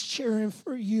 He's cheering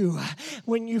for you.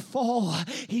 When you fall,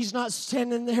 he's not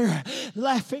standing there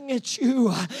laughing at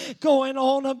you, going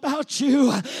on about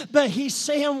you, but he's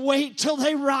saying, wait till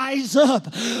they rise up.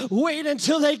 Wait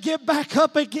until they get back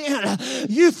up again.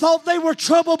 You thought they were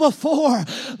trouble before,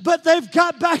 but they've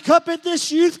got back up at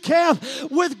this youth camp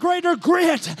with greater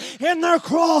grit in their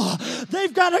crawl.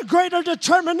 They've got a greater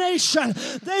determination.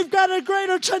 They've got a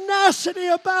greater tenacity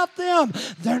about them.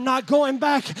 They're not going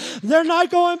back. They're not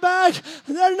going back.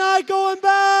 They're not going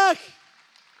back.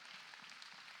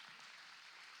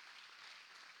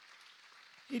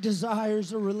 He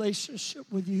desires a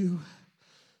relationship with you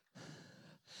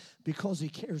because he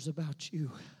cares about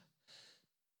you.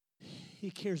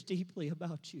 He cares deeply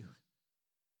about you.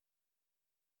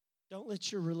 Don't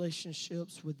let your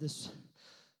relationships with this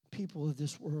people of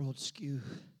this world skew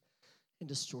and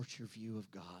distort your view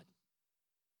of God.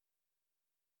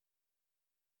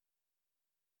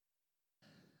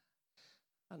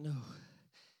 I know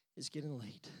it's getting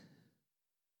late,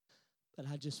 but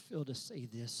I just feel to say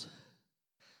this.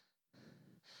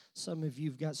 Some of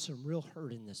you have got some real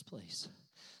hurt in this place.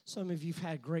 Some of you have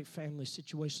had great family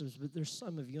situations, but there's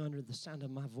some of you under the sound of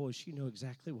my voice, you know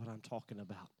exactly what I'm talking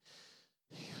about.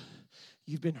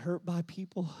 You've been hurt by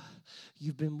people.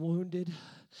 You've been wounded.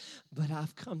 But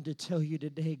I've come to tell you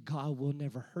today, God will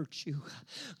never hurt you.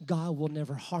 God will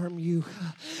never harm you.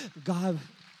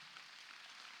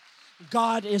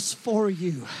 God is for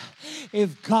you.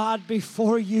 If God be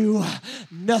for you,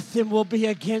 nothing will be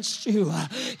against you.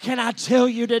 Can I tell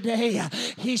you today,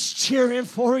 he's cheering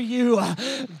for you.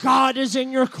 God is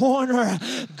in your corner.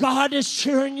 God is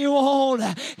cheering you on.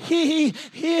 He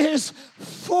is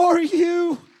for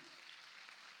you.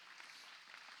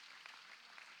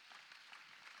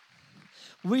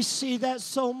 We see that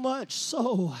so much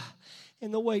so in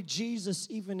the way Jesus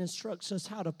even instructs us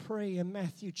how to pray in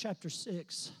Matthew chapter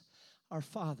 6. Our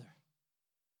Father,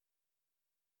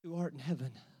 who art in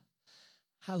heaven,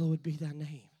 hallowed be thy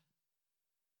name.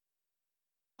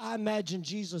 I imagine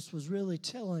Jesus was really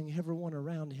telling everyone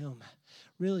around him,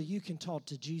 really, you can talk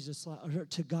to Jesus or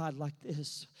to God like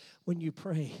this when you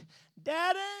pray.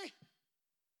 Daddy,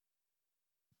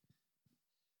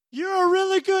 you're a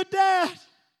really good dad.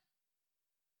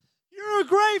 You're a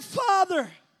great father.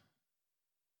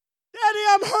 Daddy,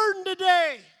 I'm hurting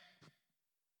today.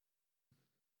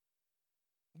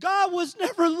 God was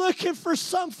never looking for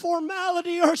some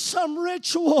formality or some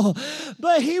ritual,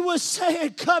 but he was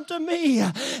saying, come to me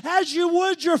as you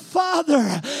would your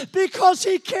Father, because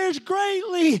he cares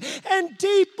greatly and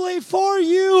deeply for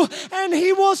you, and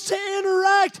he wants to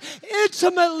interact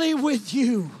intimately with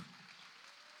you.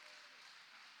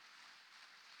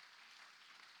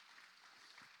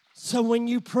 So when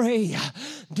you pray,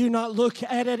 do not look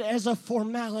at it as a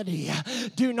formality.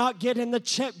 Do not get in the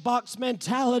checkbox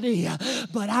mentality.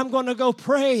 But I'm going to go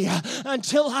pray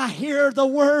until I hear the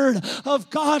word of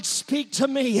God speak to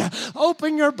me.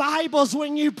 Open your Bibles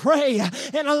when you pray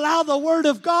and allow the word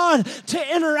of God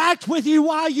to interact with you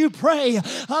while you pray.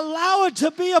 Allow it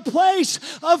to be a place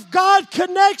of God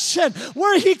connection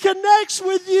where he connects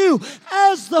with you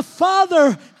as the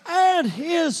Father and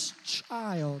his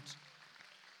child.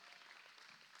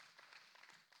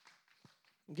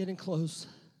 I'm getting close.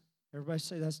 Everybody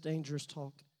say that's dangerous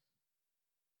talk.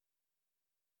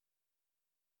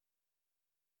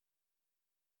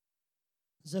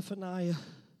 Zephaniah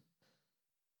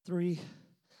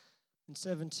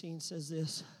 3:17 says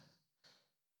this.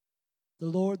 The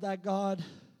Lord thy God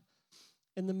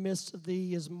in the midst of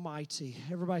thee is mighty.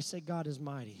 Everybody say God is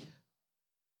mighty.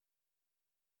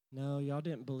 No, y'all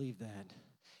didn't believe that.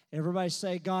 Everybody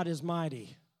say God is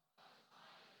mighty.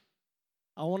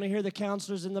 I want to hear the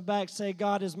counselors in the back say,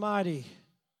 God is mighty.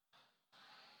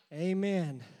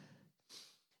 Amen.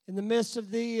 In the midst of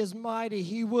thee is mighty.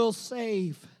 He will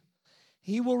save.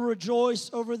 He will rejoice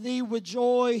over thee with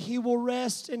joy. He will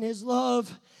rest in his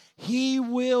love. He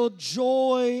will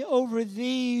joy over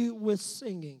thee with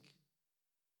singing.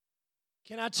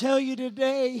 Can I tell you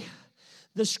today,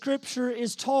 the scripture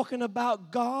is talking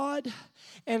about God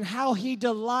and how He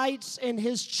delights in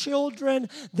His children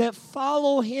that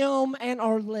follow Him and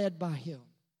are led by Him.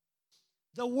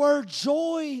 The word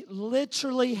joy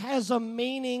literally has a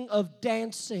meaning of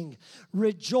dancing,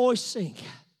 rejoicing.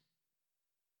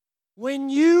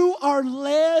 When you are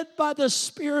led by the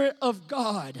Spirit of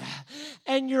God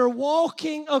and you're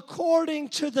walking according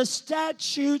to the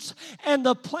statutes and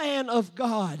the plan of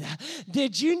God,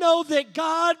 did you know that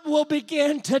God will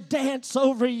begin to dance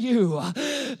over you?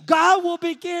 God will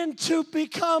begin to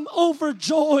become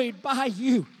overjoyed by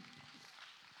you.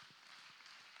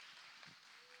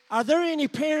 Are there any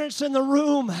parents in the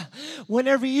room,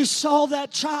 whenever you saw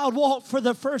that child walk for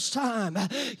the first time,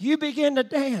 you begin to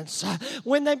dance?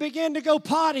 When they begin to go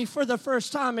potty for the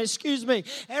first time,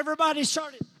 everybody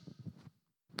started.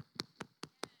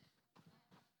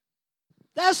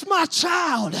 That's my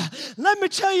child. Let me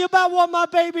tell you about what my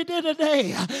baby did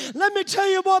today. Let me tell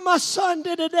you what my son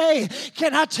did today.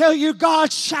 Can I tell you,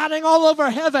 God's shouting all over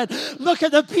heaven. Look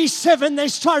at the P7 they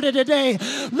started today.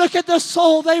 Look at the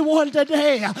soul they won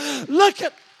today. Look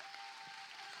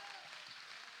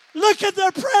at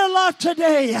their prayer life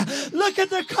today. Look at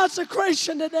their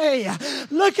consecration today.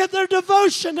 Look at their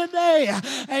devotion today.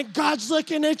 And God's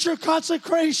looking at your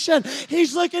consecration.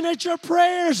 He's looking at your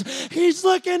prayers. He's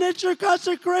looking at your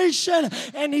consecration.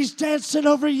 And He's dancing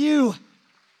over you.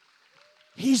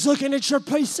 He's looking at your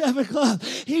P7 club.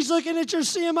 He's looking at your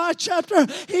CMI chapter.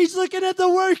 He's looking at the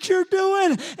work you're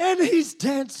doing. And He's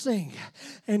dancing.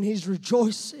 And He's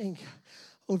rejoicing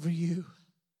over you.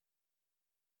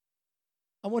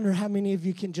 I wonder how many of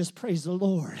you can just praise the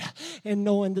Lord and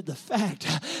knowing that the fact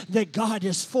that God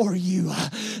is for you,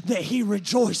 that He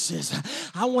rejoices.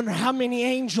 I wonder how many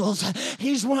angels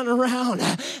He's run around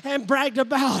and bragged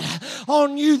about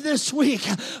on you this week.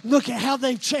 Look at how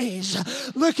they've changed.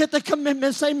 Look at the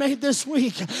commitments they made this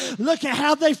week. Look at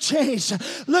how they've changed.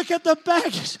 Look at the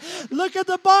baggage. Look at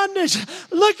the bondage.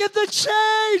 Look at the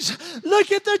change.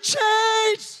 Look at the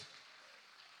change.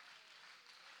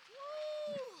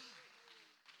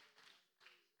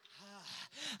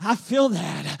 I feel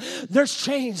that. There's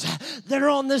chains that are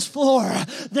on this floor.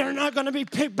 They're not going to be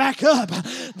picked back up.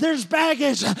 There's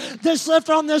baggage that's left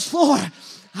on this floor.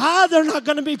 They're not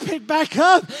going to be picked back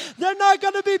up. They're not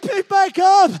going to be picked back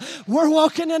up. We're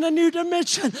walking in a new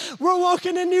dimension. We're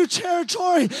walking in new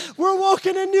territory. We're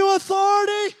walking in new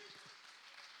authority.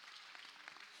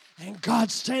 And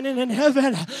God's standing in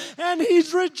heaven, and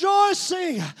He's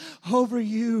rejoicing over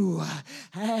you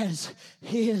as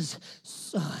His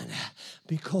son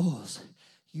because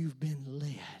you've been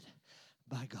led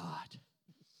by God.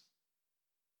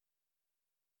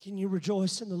 Can you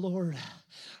rejoice in the Lord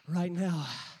right now?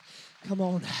 Come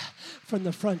on, from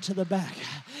the front to the back,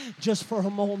 just for a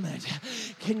moment.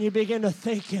 Can you begin to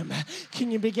thank Him?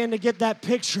 Can you begin to get that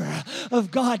picture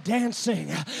of God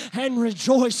dancing and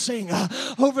rejoicing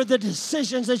over the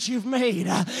decisions that you've made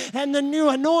and the new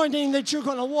anointing that you're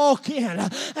going to walk in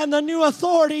and the new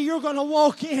authority you're going to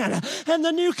walk in and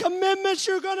the new commitments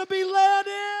you're going to be led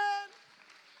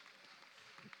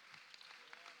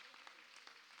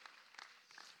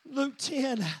in? Luke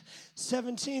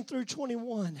 10:17 through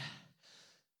 21.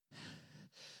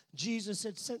 Jesus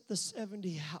had sent the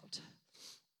 70 out.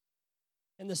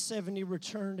 And the 70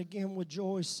 returned again with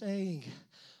joy, saying,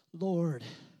 Lord,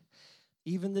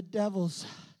 even the devils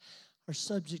are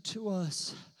subject to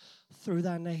us through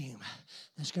thy name.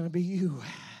 That's going to be you.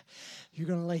 You're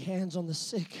going to lay hands on the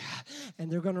sick,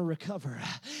 and they're going to recover.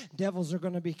 Devils are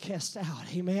going to be cast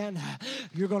out. Amen.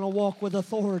 You're going to walk with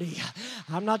authority.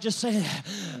 I'm not just saying,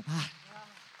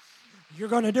 you're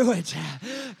going to do it.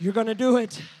 You're going to do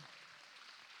it.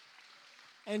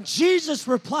 And Jesus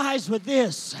replies with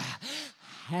this,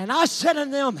 and I said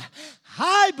unto them,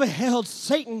 I beheld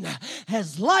Satan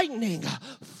as lightning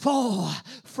fall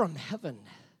from heaven.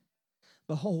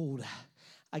 Behold,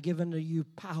 I give unto you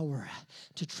power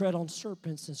to tread on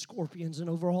serpents and scorpions and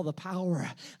over all the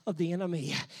power of the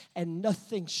enemy, and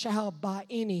nothing shall by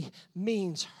any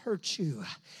means hurt you.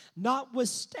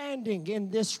 Notwithstanding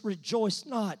in this rejoice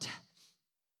not,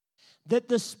 that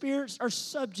the spirits are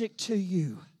subject to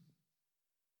you.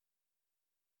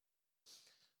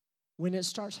 When it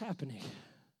starts happening,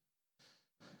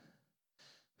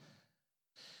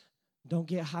 don't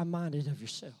get high-minded of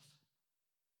yourself.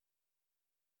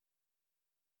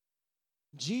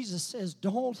 Jesus says,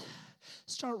 don't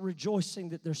start rejoicing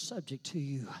that they're subject to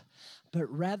you,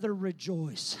 but rather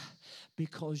rejoice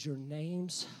because your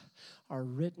names are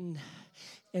written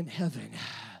in heaven.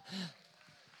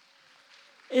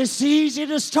 It's easy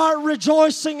to start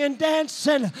rejoicing and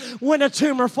dancing when a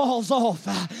tumor falls off.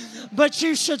 But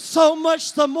you should so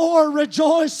much the more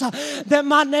rejoice that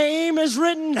my name is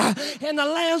written in the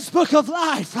Lamb's Book of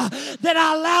Life, that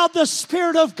I allowed the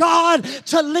Spirit of God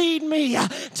to lead me,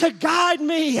 to guide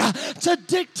me, to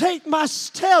dictate my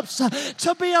steps,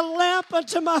 to be a lamp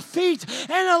unto my feet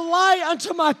and a light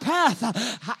unto my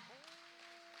path.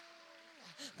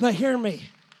 But hear me.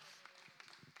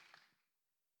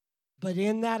 But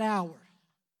in that hour,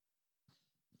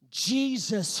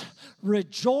 Jesus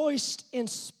rejoiced in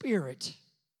spirit.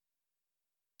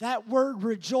 That word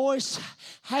rejoice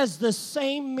has the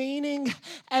same meaning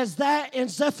as that in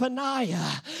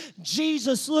Zephaniah.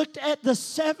 Jesus looked at the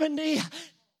 70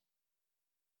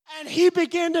 and he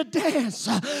began to dance.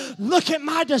 Look at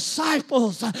my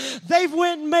disciples. They've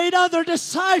went and made other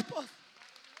disciples.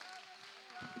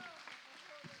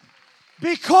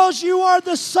 Because you are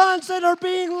the sons that are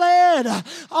being led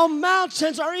on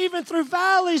mountains or even through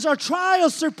valleys or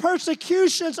trials, through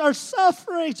persecutions or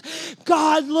sufferings.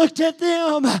 God looked at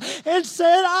them and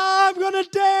said, I'm going to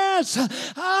dance.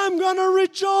 I'm going to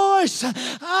rejoice.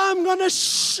 I'm going to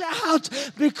shout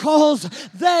because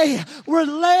they were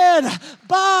led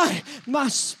by my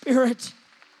Spirit.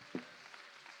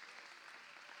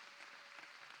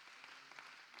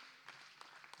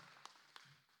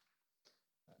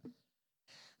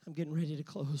 I'm getting ready to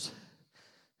close.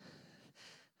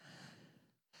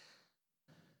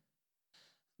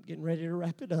 I'm getting ready to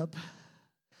wrap it up.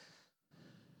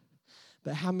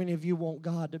 But how many of you want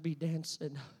God to be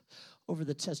dancing over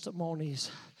the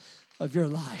testimonies of your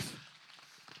life?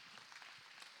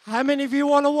 How many of you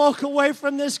want to walk away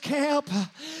from this camp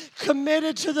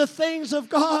committed to the things of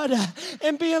God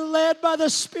and being led by the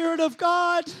Spirit of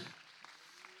God?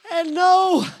 And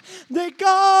know that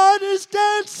God is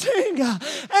dancing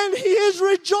and He is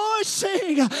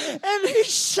rejoicing and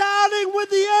He's shouting with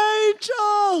the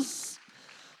angels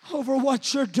over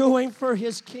what you're doing for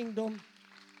His kingdom.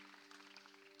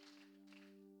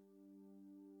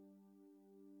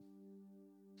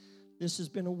 This has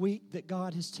been a week that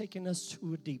God has taken us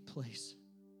to a deep place.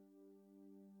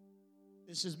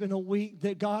 This has been a week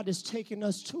that God has taken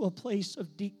us to a place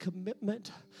of deep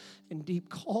commitment and deep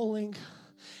calling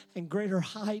and greater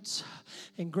heights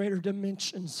and greater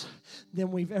dimensions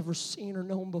than we've ever seen or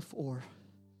known before.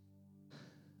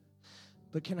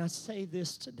 But can I say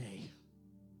this today?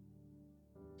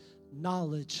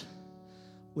 Knowledge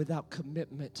without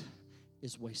commitment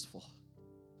is wasteful.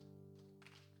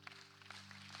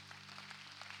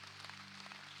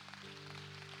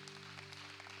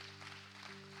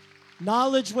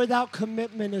 Knowledge without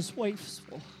commitment is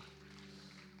wasteful.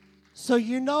 So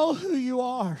you know who you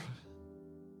are.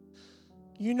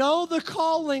 You know the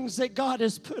callings that God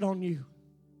has put on you.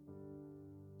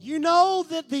 You know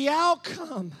that the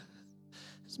outcome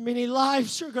is many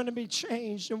lives are going to be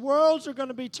changed and worlds are going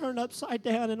to be turned upside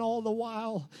down, and all the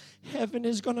while heaven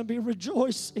is going to be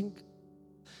rejoicing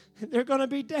and they're going to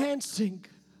be dancing.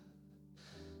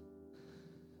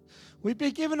 We've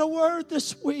been given a word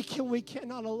this week and we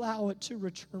cannot allow it to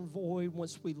return void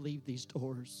once we leave these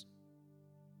doors.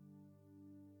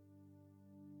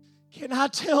 Can I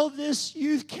tell this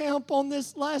youth camp on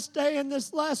this last day and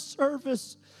this last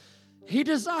service, He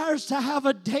desires to have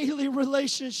a daily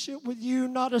relationship with you,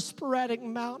 not a sporadic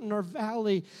mountain or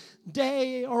valley,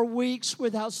 day or weeks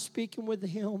without speaking with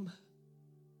Him.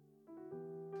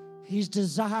 He's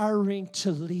desiring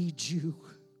to lead you.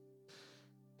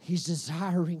 He's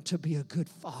desiring to be a good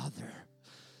father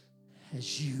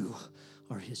as you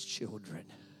are His children.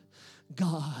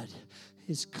 God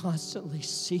is constantly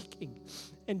seeking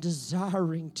and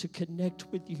desiring to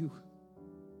connect with you.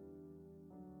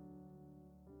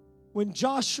 When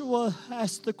Joshua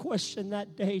asked the question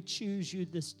that day, choose you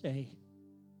this day,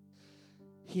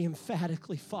 he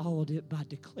emphatically followed it by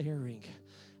declaring,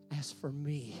 as for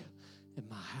me and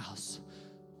my house,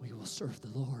 we will serve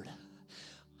the Lord.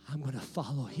 I'm going to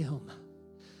follow Him.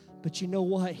 But you know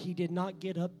what? He did not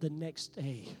get up the next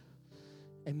day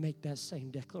and make that same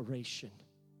declaration.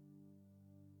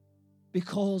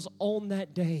 Because on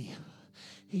that day,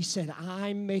 he said,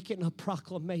 I'm making a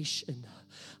proclamation.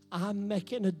 I'm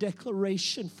making a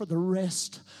declaration for the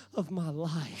rest of my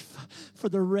life, for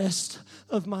the rest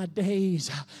of my days.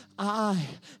 I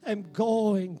am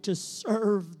going to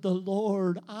serve the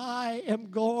Lord. I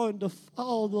am going to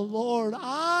follow the Lord.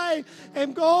 I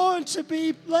am going to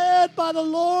be led by the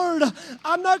Lord.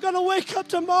 I'm not going to wake up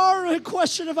tomorrow and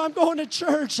question if I'm going to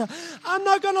church. I'm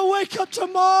not going to wake up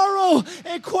tomorrow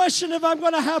and question if I'm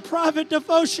going to have private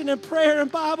devotion and prayer and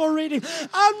Bible reading.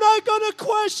 I'm not going to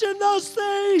question those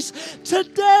things.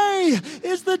 Today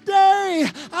is the day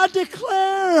I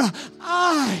declare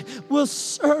I will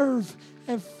serve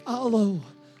and follow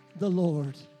the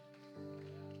Lord.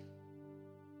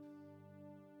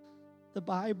 the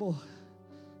Bible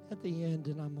at the end,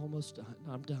 and I'm almost done.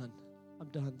 I'm done.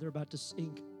 They're about to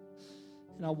sing,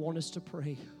 and I want us to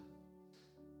pray.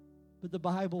 But the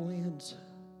Bible ends.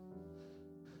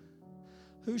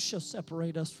 Who shall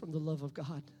separate us from the love of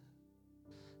God?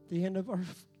 The end of our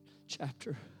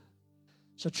chapter.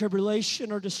 Shall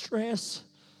tribulation or distress,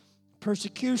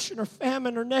 persecution or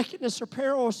famine or nakedness or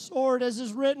peril or sword, as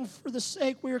is written, for the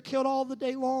sake we are killed all the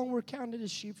day long, we're counted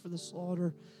as sheep for the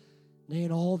slaughter. Nay,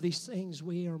 in all these things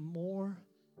we are more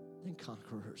than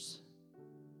conquerors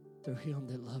through him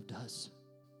that loved us.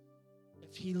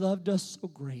 If he loved us so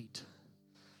great,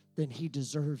 then he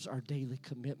deserves our daily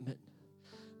commitment.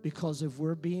 Because if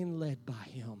we're being led by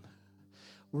him,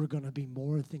 we're going to be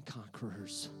more than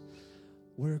conquerors.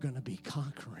 We're going to be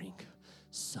conquering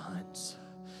sons.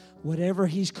 Whatever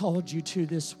he's called you to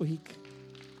this week,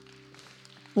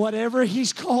 whatever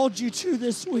he's called you to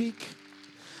this week,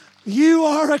 you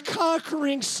are a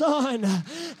conquering son.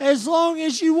 As long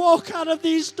as you walk out of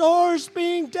these doors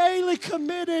being daily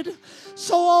committed.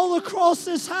 So all across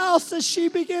this house, as she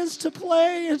begins to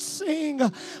play and sing,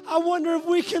 I wonder if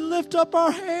we can lift up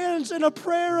our hands in a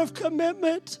prayer of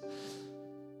commitment.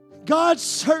 God,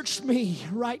 search me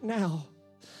right now.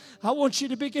 I want you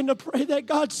to begin to pray that,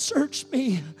 God, search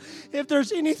me. If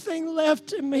there's anything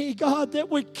left in me, God, that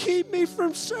would keep me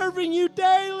from serving you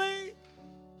daily,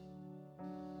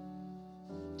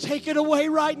 take it away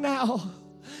right now.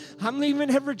 I'm leaving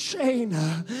every chain.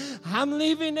 I'm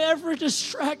leaving every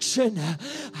distraction.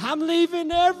 I'm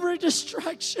leaving every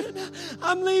distraction.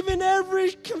 I'm leaving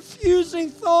every confusing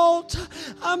thought.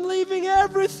 I'm leaving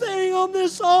everything on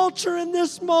this altar in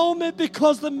this moment,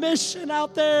 because the mission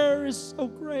out there is so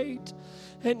great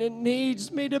and it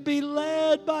needs me to be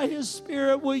led by his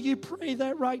Spirit. Will you pray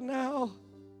that right now?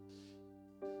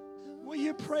 Will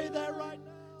you pray that right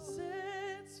now?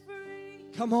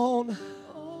 Come on.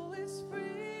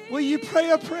 Will you pray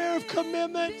a prayer of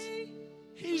commitment?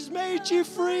 He's made you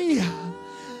free,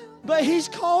 but he's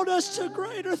called us to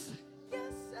greater things.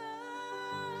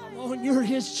 Come on, you're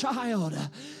his child,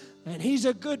 and he's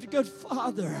a good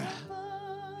father.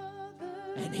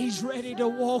 And he's ready to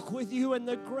walk with you in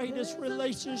the greatest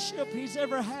relationship he's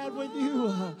ever had with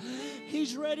you.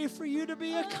 He's ready for you to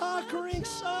be a conquering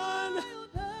son.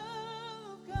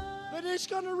 But it's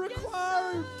going to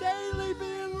require daily